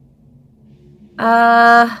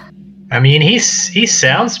 I mean, he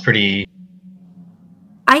sounds pretty.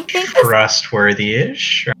 I think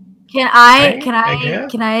trustworthy-ish. Can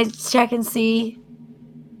I check and see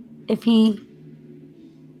if he,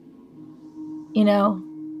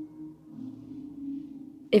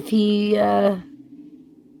 if he,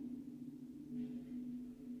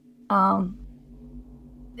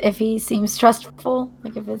 if he seems trustful,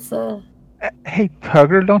 like if it's a. Hey,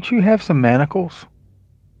 Tugger, don't you have some manacles?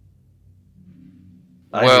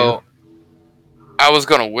 Well, I was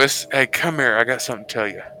gonna Hey, come here. I got something to tell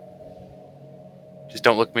you. Just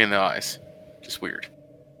don't look me in the eyes. Just weird.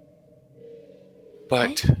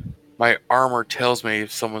 But my armor tells me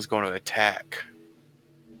if someone's going to attack.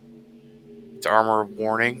 It's armor of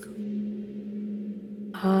warning.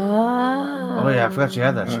 Oh yeah, I forgot you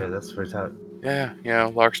had that shit. That's pretty tight.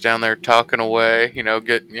 Yeah, Lark's down there talking away.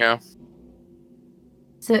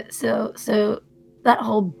 So that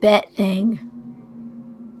whole bet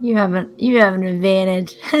thing. You have an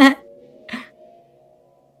advantage.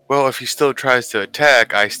 Well, if he still tries to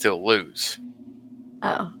attack, I still lose.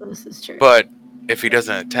 Oh, this is true. But if he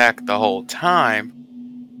doesn't attack the whole time,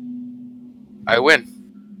 I win.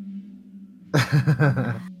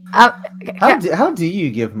 How do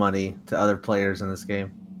you give money to other players in this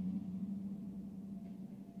game?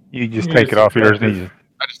 You just take it off yours and you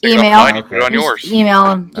I just take it off mine and put it on yours. Just email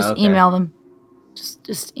them. Just email them.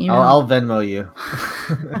 Just email. I'll Venmo you.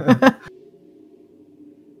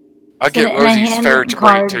 I'll get Rosie's fair to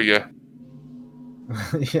bring it to you.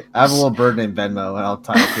 I have a little bird named Venmo, and I'll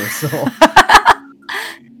tie it to his soul.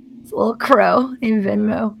 It's a little crow named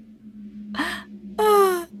Venmo.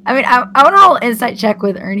 I mean, I want a whole insight check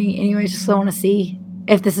with Ernie anyway, just so I want to see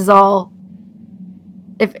if this is all,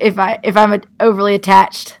 if I'm overly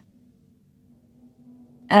attached,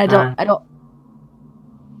 and I don't.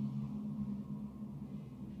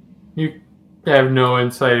 You have no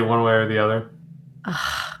insight in one way or the other.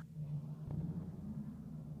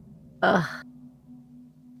 I'm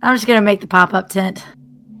just gonna make the pop-up tent.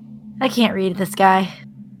 I can't read this guy.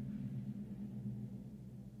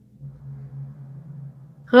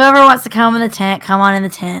 Whoever wants to come in the tent, come on in the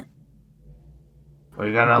tent. Well,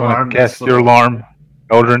 you got an alarm. Cast your alarm,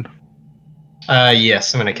 Eldrin.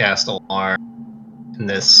 Yes, I'm gonna cast alarm in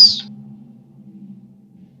this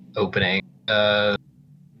opening.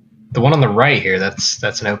 The one on the right here,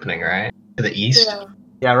 that's an opening, right? To the east?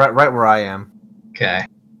 Yeah, right where I am. Okay.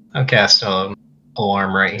 I'll cast an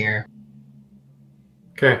alarm right here.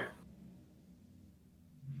 Okay.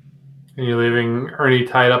 Are you leaving Ernie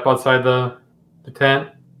tied up outside the tent?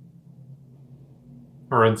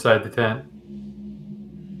 Or inside the tent?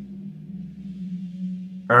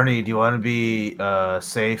 Ernie, do you want to be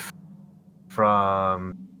safe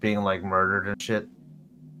from being like murdered and shit?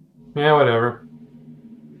 Yeah, whatever.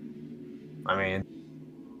 I mean,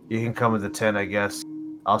 you can come with the tent, I guess.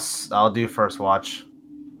 I'll do first watch.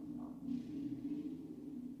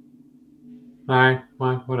 Alright,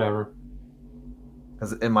 well, whatever.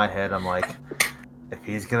 Because in my head, I'm like, if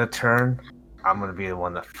he's gonna turn, I'm gonna be the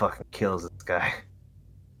one that fucking kills this guy.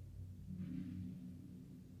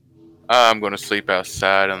 I'm gonna sleep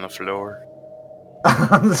outside on the floor.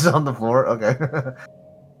 I'm just on the floor? Okay. I'm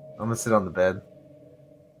gonna sit on the bed.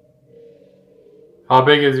 How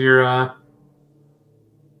big is your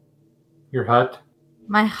hut?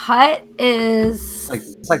 My hut is...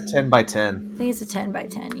 It's like 10 by 10. I think it's a 10 by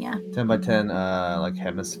 10, yeah. 10 by 10, like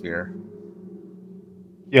hemisphere.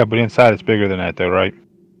 Yeah, but inside it's bigger than that, though, right?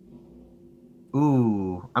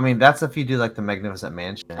 Ooh, I mean, that's if you do like the Magnificent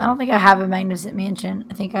Mansion. I don't think I have a Magnificent Mansion.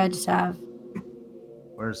 I think I just have...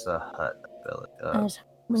 Where's the hut? There's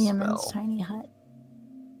Liam's tiny hut.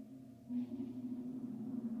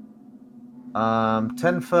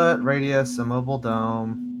 10-foot radius, a mobile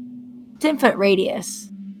dome. 10-foot radius.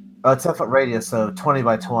 10-foot radius, so 20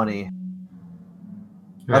 by 20.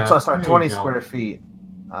 Yeah, Sorry, 20 square feet.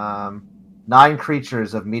 9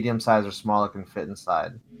 creatures of medium size or smaller can fit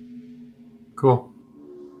inside. Cool.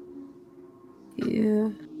 Yeah.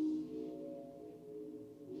 You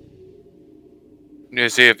need to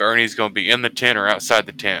see if Ernie's going to be in the tent or outside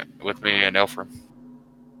the tent with me and Elfram.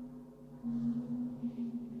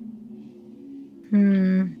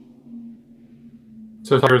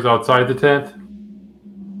 So Tugger's outside the tent?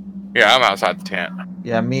 Yeah, I'm outside the tent.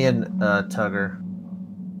 Yeah, me and Tugger.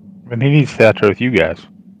 And he needs to outro with you guys.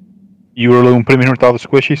 You were going to put him in here with all the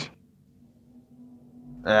squishies?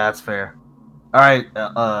 Yeah, that's fair. Alright,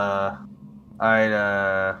 I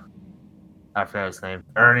forgot his name.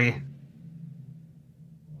 Ernie.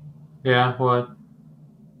 Yeah, what?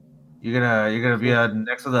 You're gonna be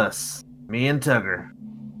next with us. Me and Tugger.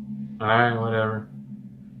 Alright, whatever.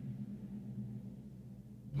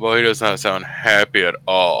 Well, he does not sound happy at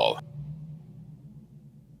all.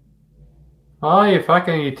 Oh, you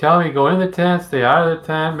tell me go in the tent, stay out of the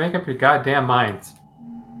tent, make up your goddamn minds.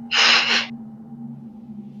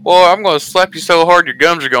 Well, I'm going to slap you so hard your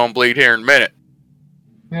gums are going to bleed here in a minute.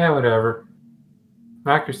 Yeah, whatever.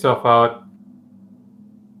 Knock yourself out.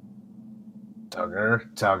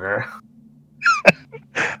 Tugger.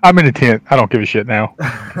 I'm in the tent. I don't give a shit now.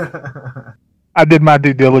 I did my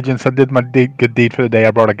due diligence. I did my good deed for the day.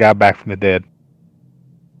 I brought a guy back from the dead.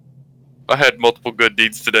 I had multiple good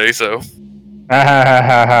deeds today, so... Ha ha ha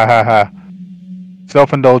ha ha ha ha.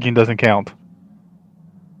 Self-indulging doesn't count.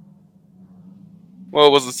 Well,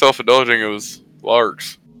 it wasn't self-indulging, it was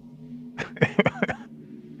Lark's.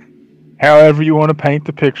 However you want to paint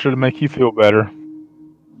the picture to make you feel better.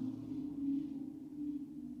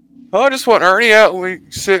 Oh, I just want Ernie out and we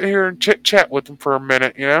sit here and chit-chat with him for a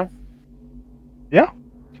minute, you know? Yeah.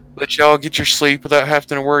 Let y'all get your sleep without having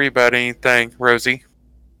to worry about anything, Rosie.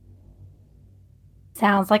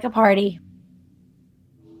 Sounds like a party.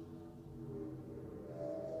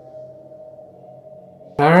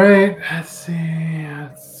 Alright, let's see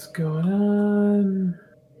what's going on.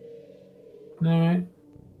 Alright.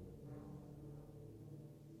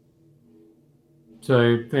 So,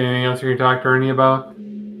 anything else you can talk to Ernie about?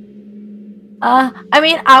 I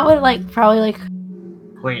mean, I would probably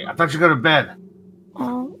Wait, I thought you go to bed.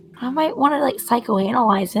 Well, I might want to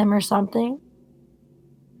psychoanalyze him or something.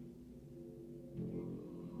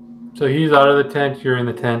 So he's out of the tent, you're in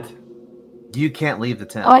the tent. You can't leave the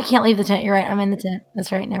tent. Oh, I can't leave the tent. You're right. I'm in the tent.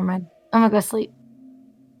 That's right. Never mind. I'm gonna go sleep.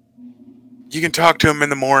 You can talk to him in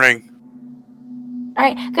the morning. All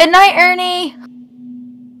right. Good night, Ernie.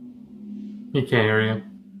 He can't hear you.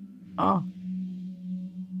 Oh.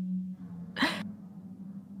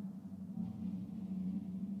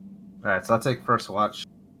 Alright, so I'll take first watch.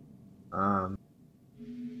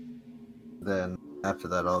 Then after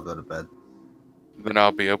that I'll go to bed. Then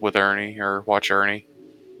I'll be up with Ernie or watch Ernie.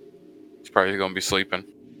 He's probably going to be sleeping.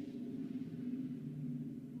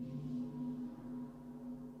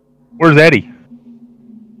 Where's Eddie?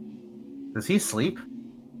 Does he sleep?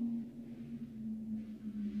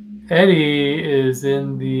 Eddie is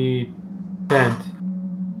in the tent.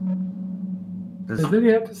 Does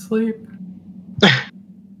Eddie have to sleep?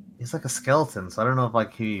 He's like a skeleton, so I don't know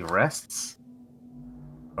if he rests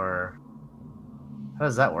or how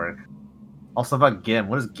does that work? Also about Gim,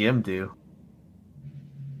 what does Gim do?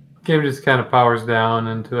 Gim just kind of powers down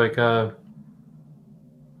into a.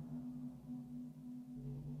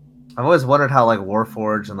 I've always wondered how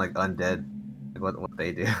Warforged and Undead, what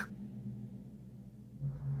they do.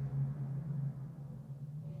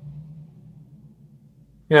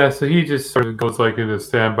 Yeah, so he just sort of goes into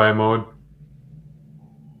standby mode.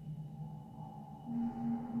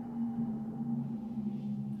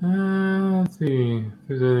 Let's see if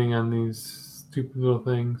there's anything on these stupid little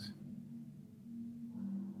things.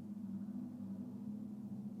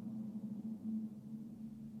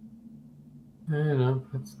 No,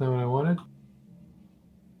 that's not what I wanted.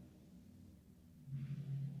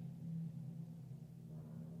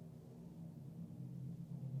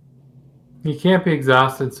 He can't be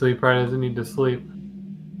exhausted, so he probably doesn't need to sleep.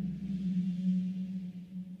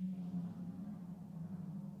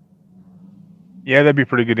 Yeah, that'd be a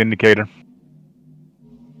pretty good indicator.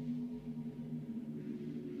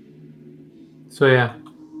 So yeah,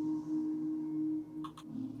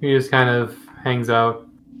 he just kind of hangs out.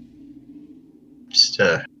 Just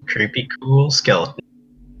a creepy, cool skeleton.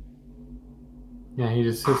 Yeah, he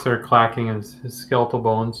just sits there clacking his skeletal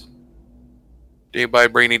bones.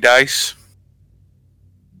 Anybody bring any dice?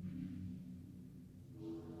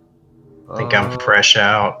 I think I'm fresh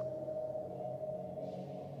out.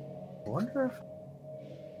 I wonder if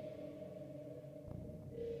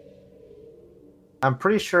I'm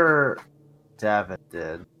pretty sure Davin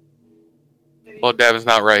did. Well, Davin's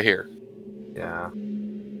not right here. Yeah.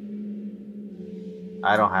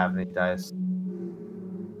 I don't have any dice.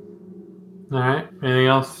 Alright, anything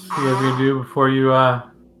else you guys gonna do before you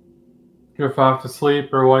drift off to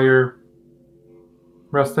sleep or while you're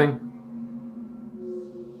resting?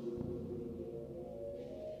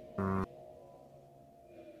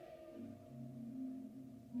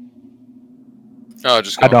 I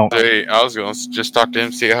was going to just talk to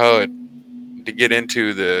him, see how to get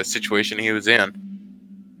into the situation he was in.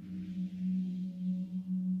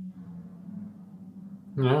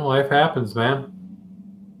 You know, life happens, man.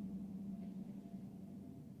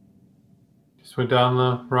 Just went down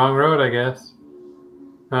the wrong road, I guess.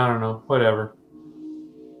 I don't know, whatever.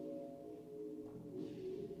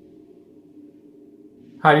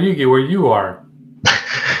 How do you get where you are?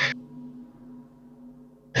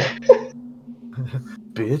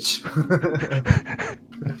 Bitch.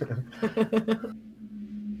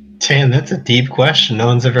 Damn, that's a deep question. No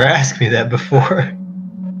one's ever asked me that before.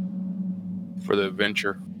 For the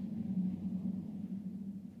adventure.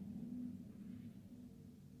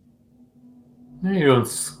 What are you doing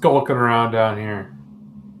skulking around down here?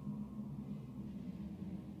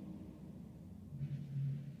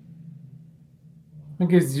 What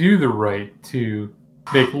gives you the right to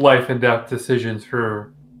make life and death decisions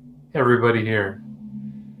for everybody here?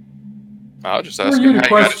 I'll just Who ask are you to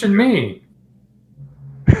question me?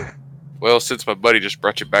 Well, since my buddy just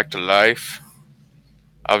brought you back to life,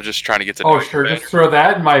 I was just trying to get to know you sure, better. just throw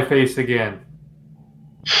that in my face again.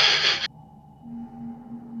 I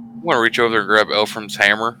want to reach over there and grab Elfram's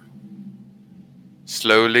hammer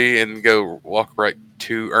slowly and go walk right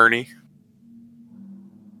to Ernie.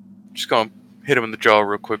 Just gonna hit him in the jaw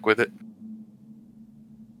real quick with it.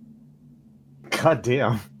 God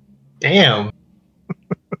damn. Damn.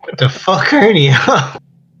 What the fuck, Ernie? All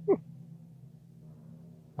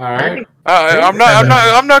right. I'm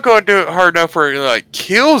not going to do it hard enough where it like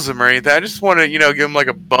kills him or anything. I just want to, give him like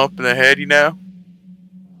a bump in the head,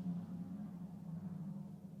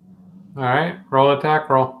 All right. Roll attack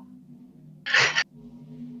roll.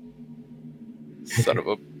 Son of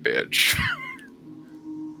a bitch.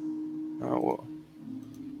 Oh well.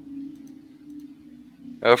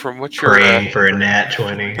 From what's your praying for a nat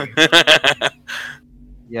 20?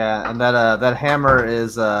 Yeah, and that hammer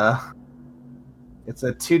is it's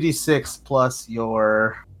a 2d6 plus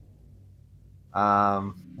your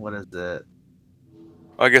what is it?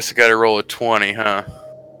 I guess I got to roll a 20, huh?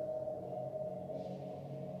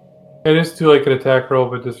 Yeah, just do like an attack roll,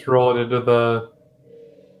 but just roll it into the.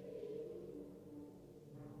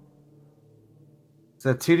 It's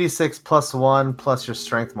a 2d6 plus 1 plus your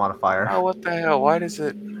strength modifier. Oh, what the hell? Why does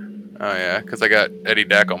it? Oh yeah, because I got Eddie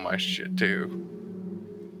Dack on my shit too.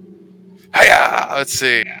 Hiya! Let's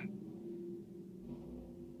see.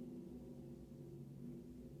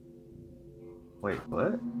 Wait,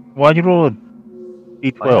 what? Why'd you roll a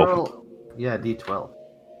d12? Yeah, d12.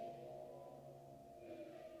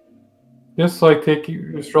 Just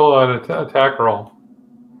roll an attack roll.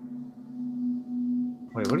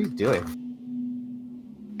 Wait, what are you doing?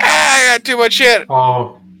 I got too much shit.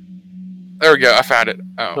 Oh. There we go. I found it.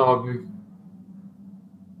 Oh.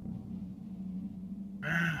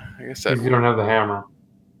 I guess that. You don't have the hammer.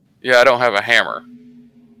 Yeah, I don't have a hammer.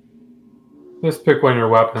 Just pick one of your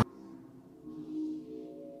weapons.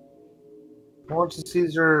 Why don't you just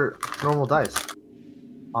use your normal dice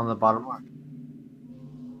on the bottom line?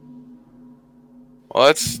 Well,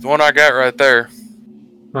 that's the one I got right there.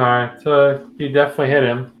 Alright, so you definitely hit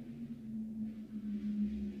him.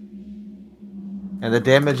 And the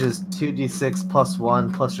damage is 2d6 plus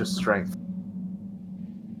 1 plus your strength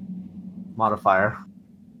modifier.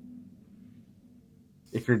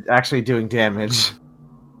 If you're actually doing damage.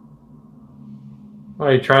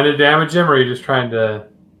 Are you trying to damage him, or are you just trying to...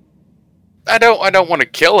 I don't want to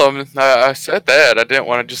kill him. I said that. I didn't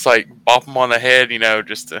want to just like bop him on the head,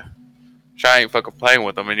 just to... I ain't fucking playing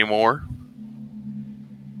with him anymore.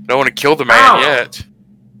 Don't want to kill the man yet.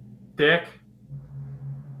 Dick.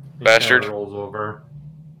 He Bastard. Rolls over.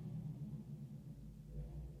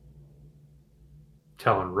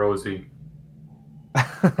 Telling Rosie.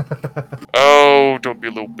 Oh, don't be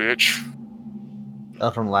a little bitch.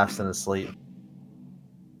 Elfram laughs in his sleep.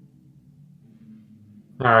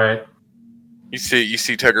 Alright. You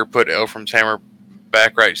see Tugger put Elfram's hammer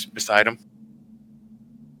back right beside him.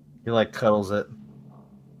 He like cuddles it.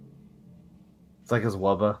 It's like his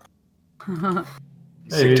wubba.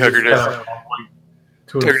 See Tugger just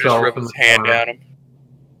rub his hand down him.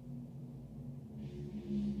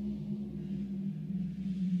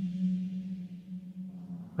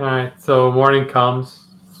 Alright, so morning comes.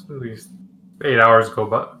 At least 8 hours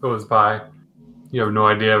goes by. You have no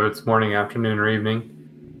idea if it's morning, afternoon, or evening.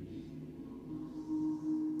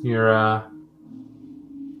 Your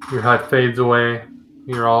hut fades away.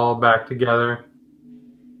 You're all back together.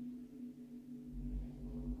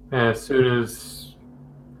 And as soon as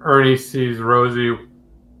Ernie sees Rosie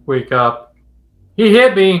wake up, he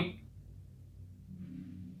hit me!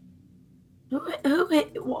 Who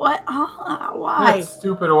hit? What? Why? That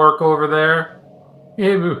stupid orc over there. He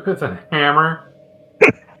hit me with a hammer.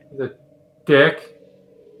 The dick.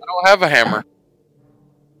 I don't have a hammer.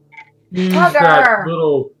 Use that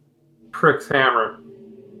little prick's hammer.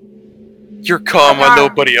 You're calling my little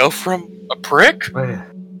buddy Elfram a prick?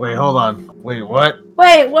 Wait, hold on. Wait, what?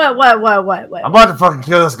 Wait, what? I'm about to fucking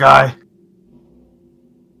kill this guy.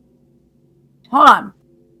 Hold on.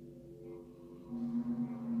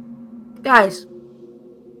 Guys,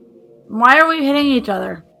 why are we hitting each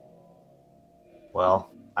other?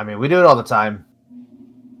 Well, I mean, we do it all the time.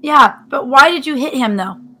 Yeah, but why did you hit him,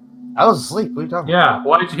 though? I was asleep. What are you talking about? Yeah,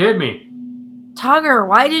 why did you hit me? Tugger,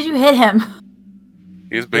 why did you hit him?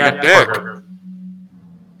 He was being a dick.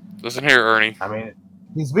 Listen here, Ernie. I mean,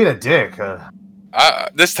 he's being a dick.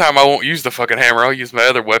 This time I won't use the fucking hammer. I'll use my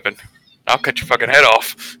other weapon. I'll cut your fucking head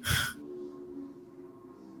off.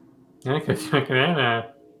 I cut your fucking head off.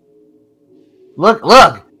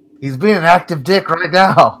 Look! He's being an active dick right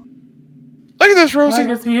now. Look at this, Rosie. I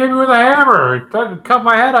guess he hit me with a hammer and cut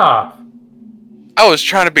my head off. I was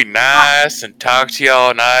trying to be nice and talk to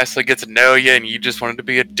y'all nicely, get to know you, and you just wanted to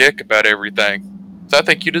be a dick about everything. So I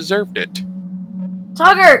think you deserved it.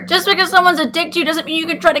 Tugger, just because someone's a dick to you doesn't mean you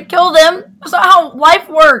can try to kill them. That's not how life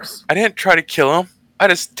works. I didn't try to kill him. I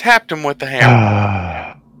just tapped him with the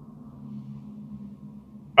hammer.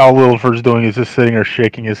 All Wilford's doing is just sitting there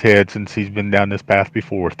shaking his head since he's been down this path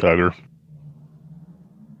before with Tugger.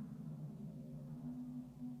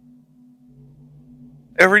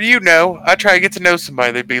 Ever you know, I try to get to know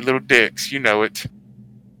somebody, they'd be little dicks. You know it.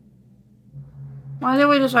 Why did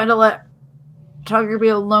we decide to let Tugger be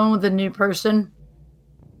alone with the new person?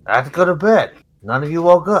 I have to go to bed. None of you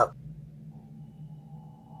woke up.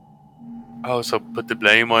 Oh, so put the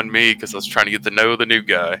blame on me because I was trying to get to know the new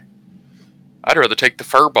guy. I'd rather take the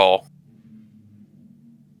fur ball.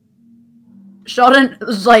 Sheldon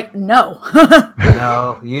was like, no.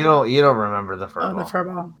 No, you don't remember the fur ball. The fur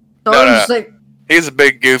ball. No. Like, he's a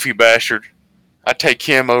big goofy bastard. I'd take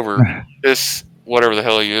him over this whatever the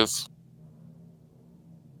hell he is.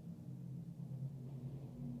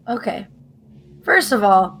 Okay. First of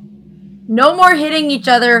all, no more hitting each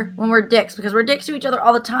other when we're dicks, because we're dicks to each other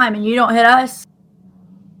all the time and you don't hit us.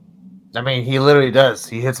 I mean, he literally does.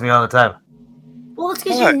 He hits me all the time. Well, it's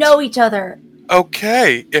because you know each other.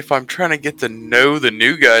 Okay, if I'm trying to get to know the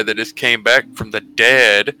new guy that just came back from the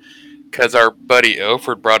dead, because our buddy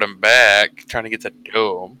Alfred brought him back, trying to get to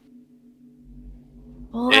know him.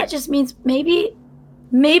 Well, that just means maybe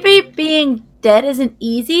being dead isn't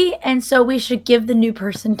easy, and so we should give the new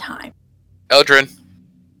person time. Eldrin.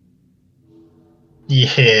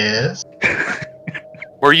 Yes.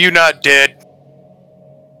 Were you not dead?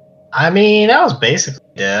 I mean, I was basically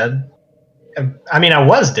dead. I mean, I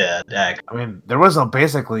was dead. Actually. I mean, there was no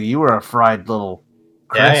basically. You were a fried little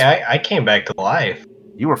crisp. Yeah, I came back to life.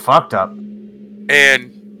 You were fucked up.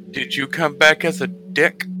 And did you come back as a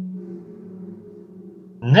dick?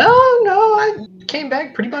 No, I came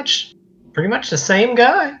back pretty much the same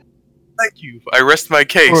guy. Thank you. I rest my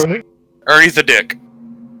case. Right. Ernie's a dick.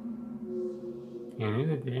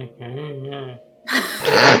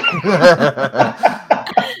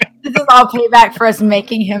 This is all payback for us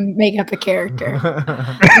making him make up a character.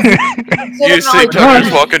 You see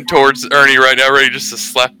Tucker's walking towards Ernie right now, ready just to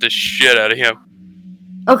slap the shit out of him.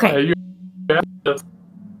 Okay.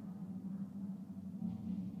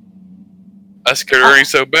 I scared Ernie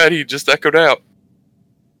so bad he just echoed out.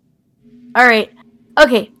 Alright.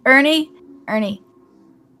 Okay, Ernie. I'm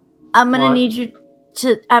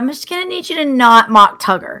just gonna need you to not mock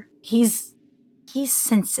Tugger. He's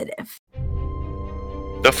sensitive.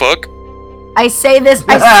 The fuck? I say this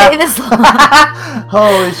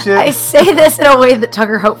Holy shit. I say this in a way that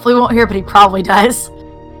Tugger hopefully won't hear, but he probably does.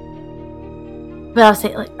 But I'll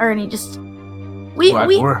say, like, Ernie, just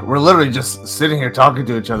we're literally just sitting here talking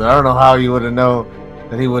to each other. I don't know how you wouldn't know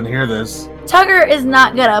that he wouldn't hear this. Tugger is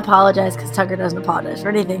not gonna apologize because Tugger doesn't apologize for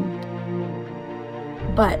anything.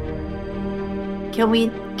 But can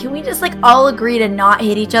we just like all agree to not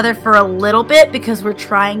hit each other for a little bit because we're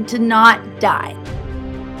trying to not die?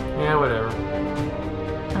 Yeah, whatever.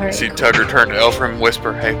 All right, see Tugger turn to Elfram and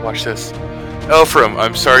whisper, "Hey, watch this. Elfram,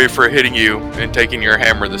 I'm sorry for hitting you and taking your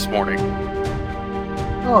hammer this morning."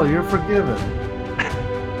 Oh, you're forgiven.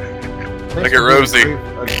 Look at Rosie.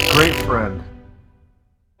 A great friend.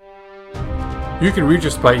 You can reach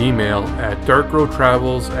us by email at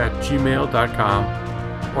darkroadtravels@gmail.com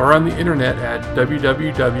or on the internet at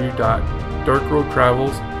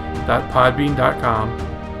www.darkroadtravels.podbean.com,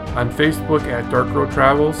 on Facebook at Dark Road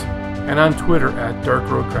Travels, and on Twitter at Dark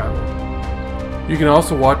Road Travel. You can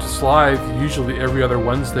also watch us live, usually every other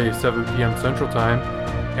Wednesday, 7 p.m. Central Time,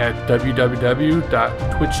 at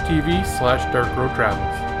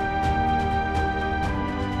www.twitch.tv/darkroadtravels.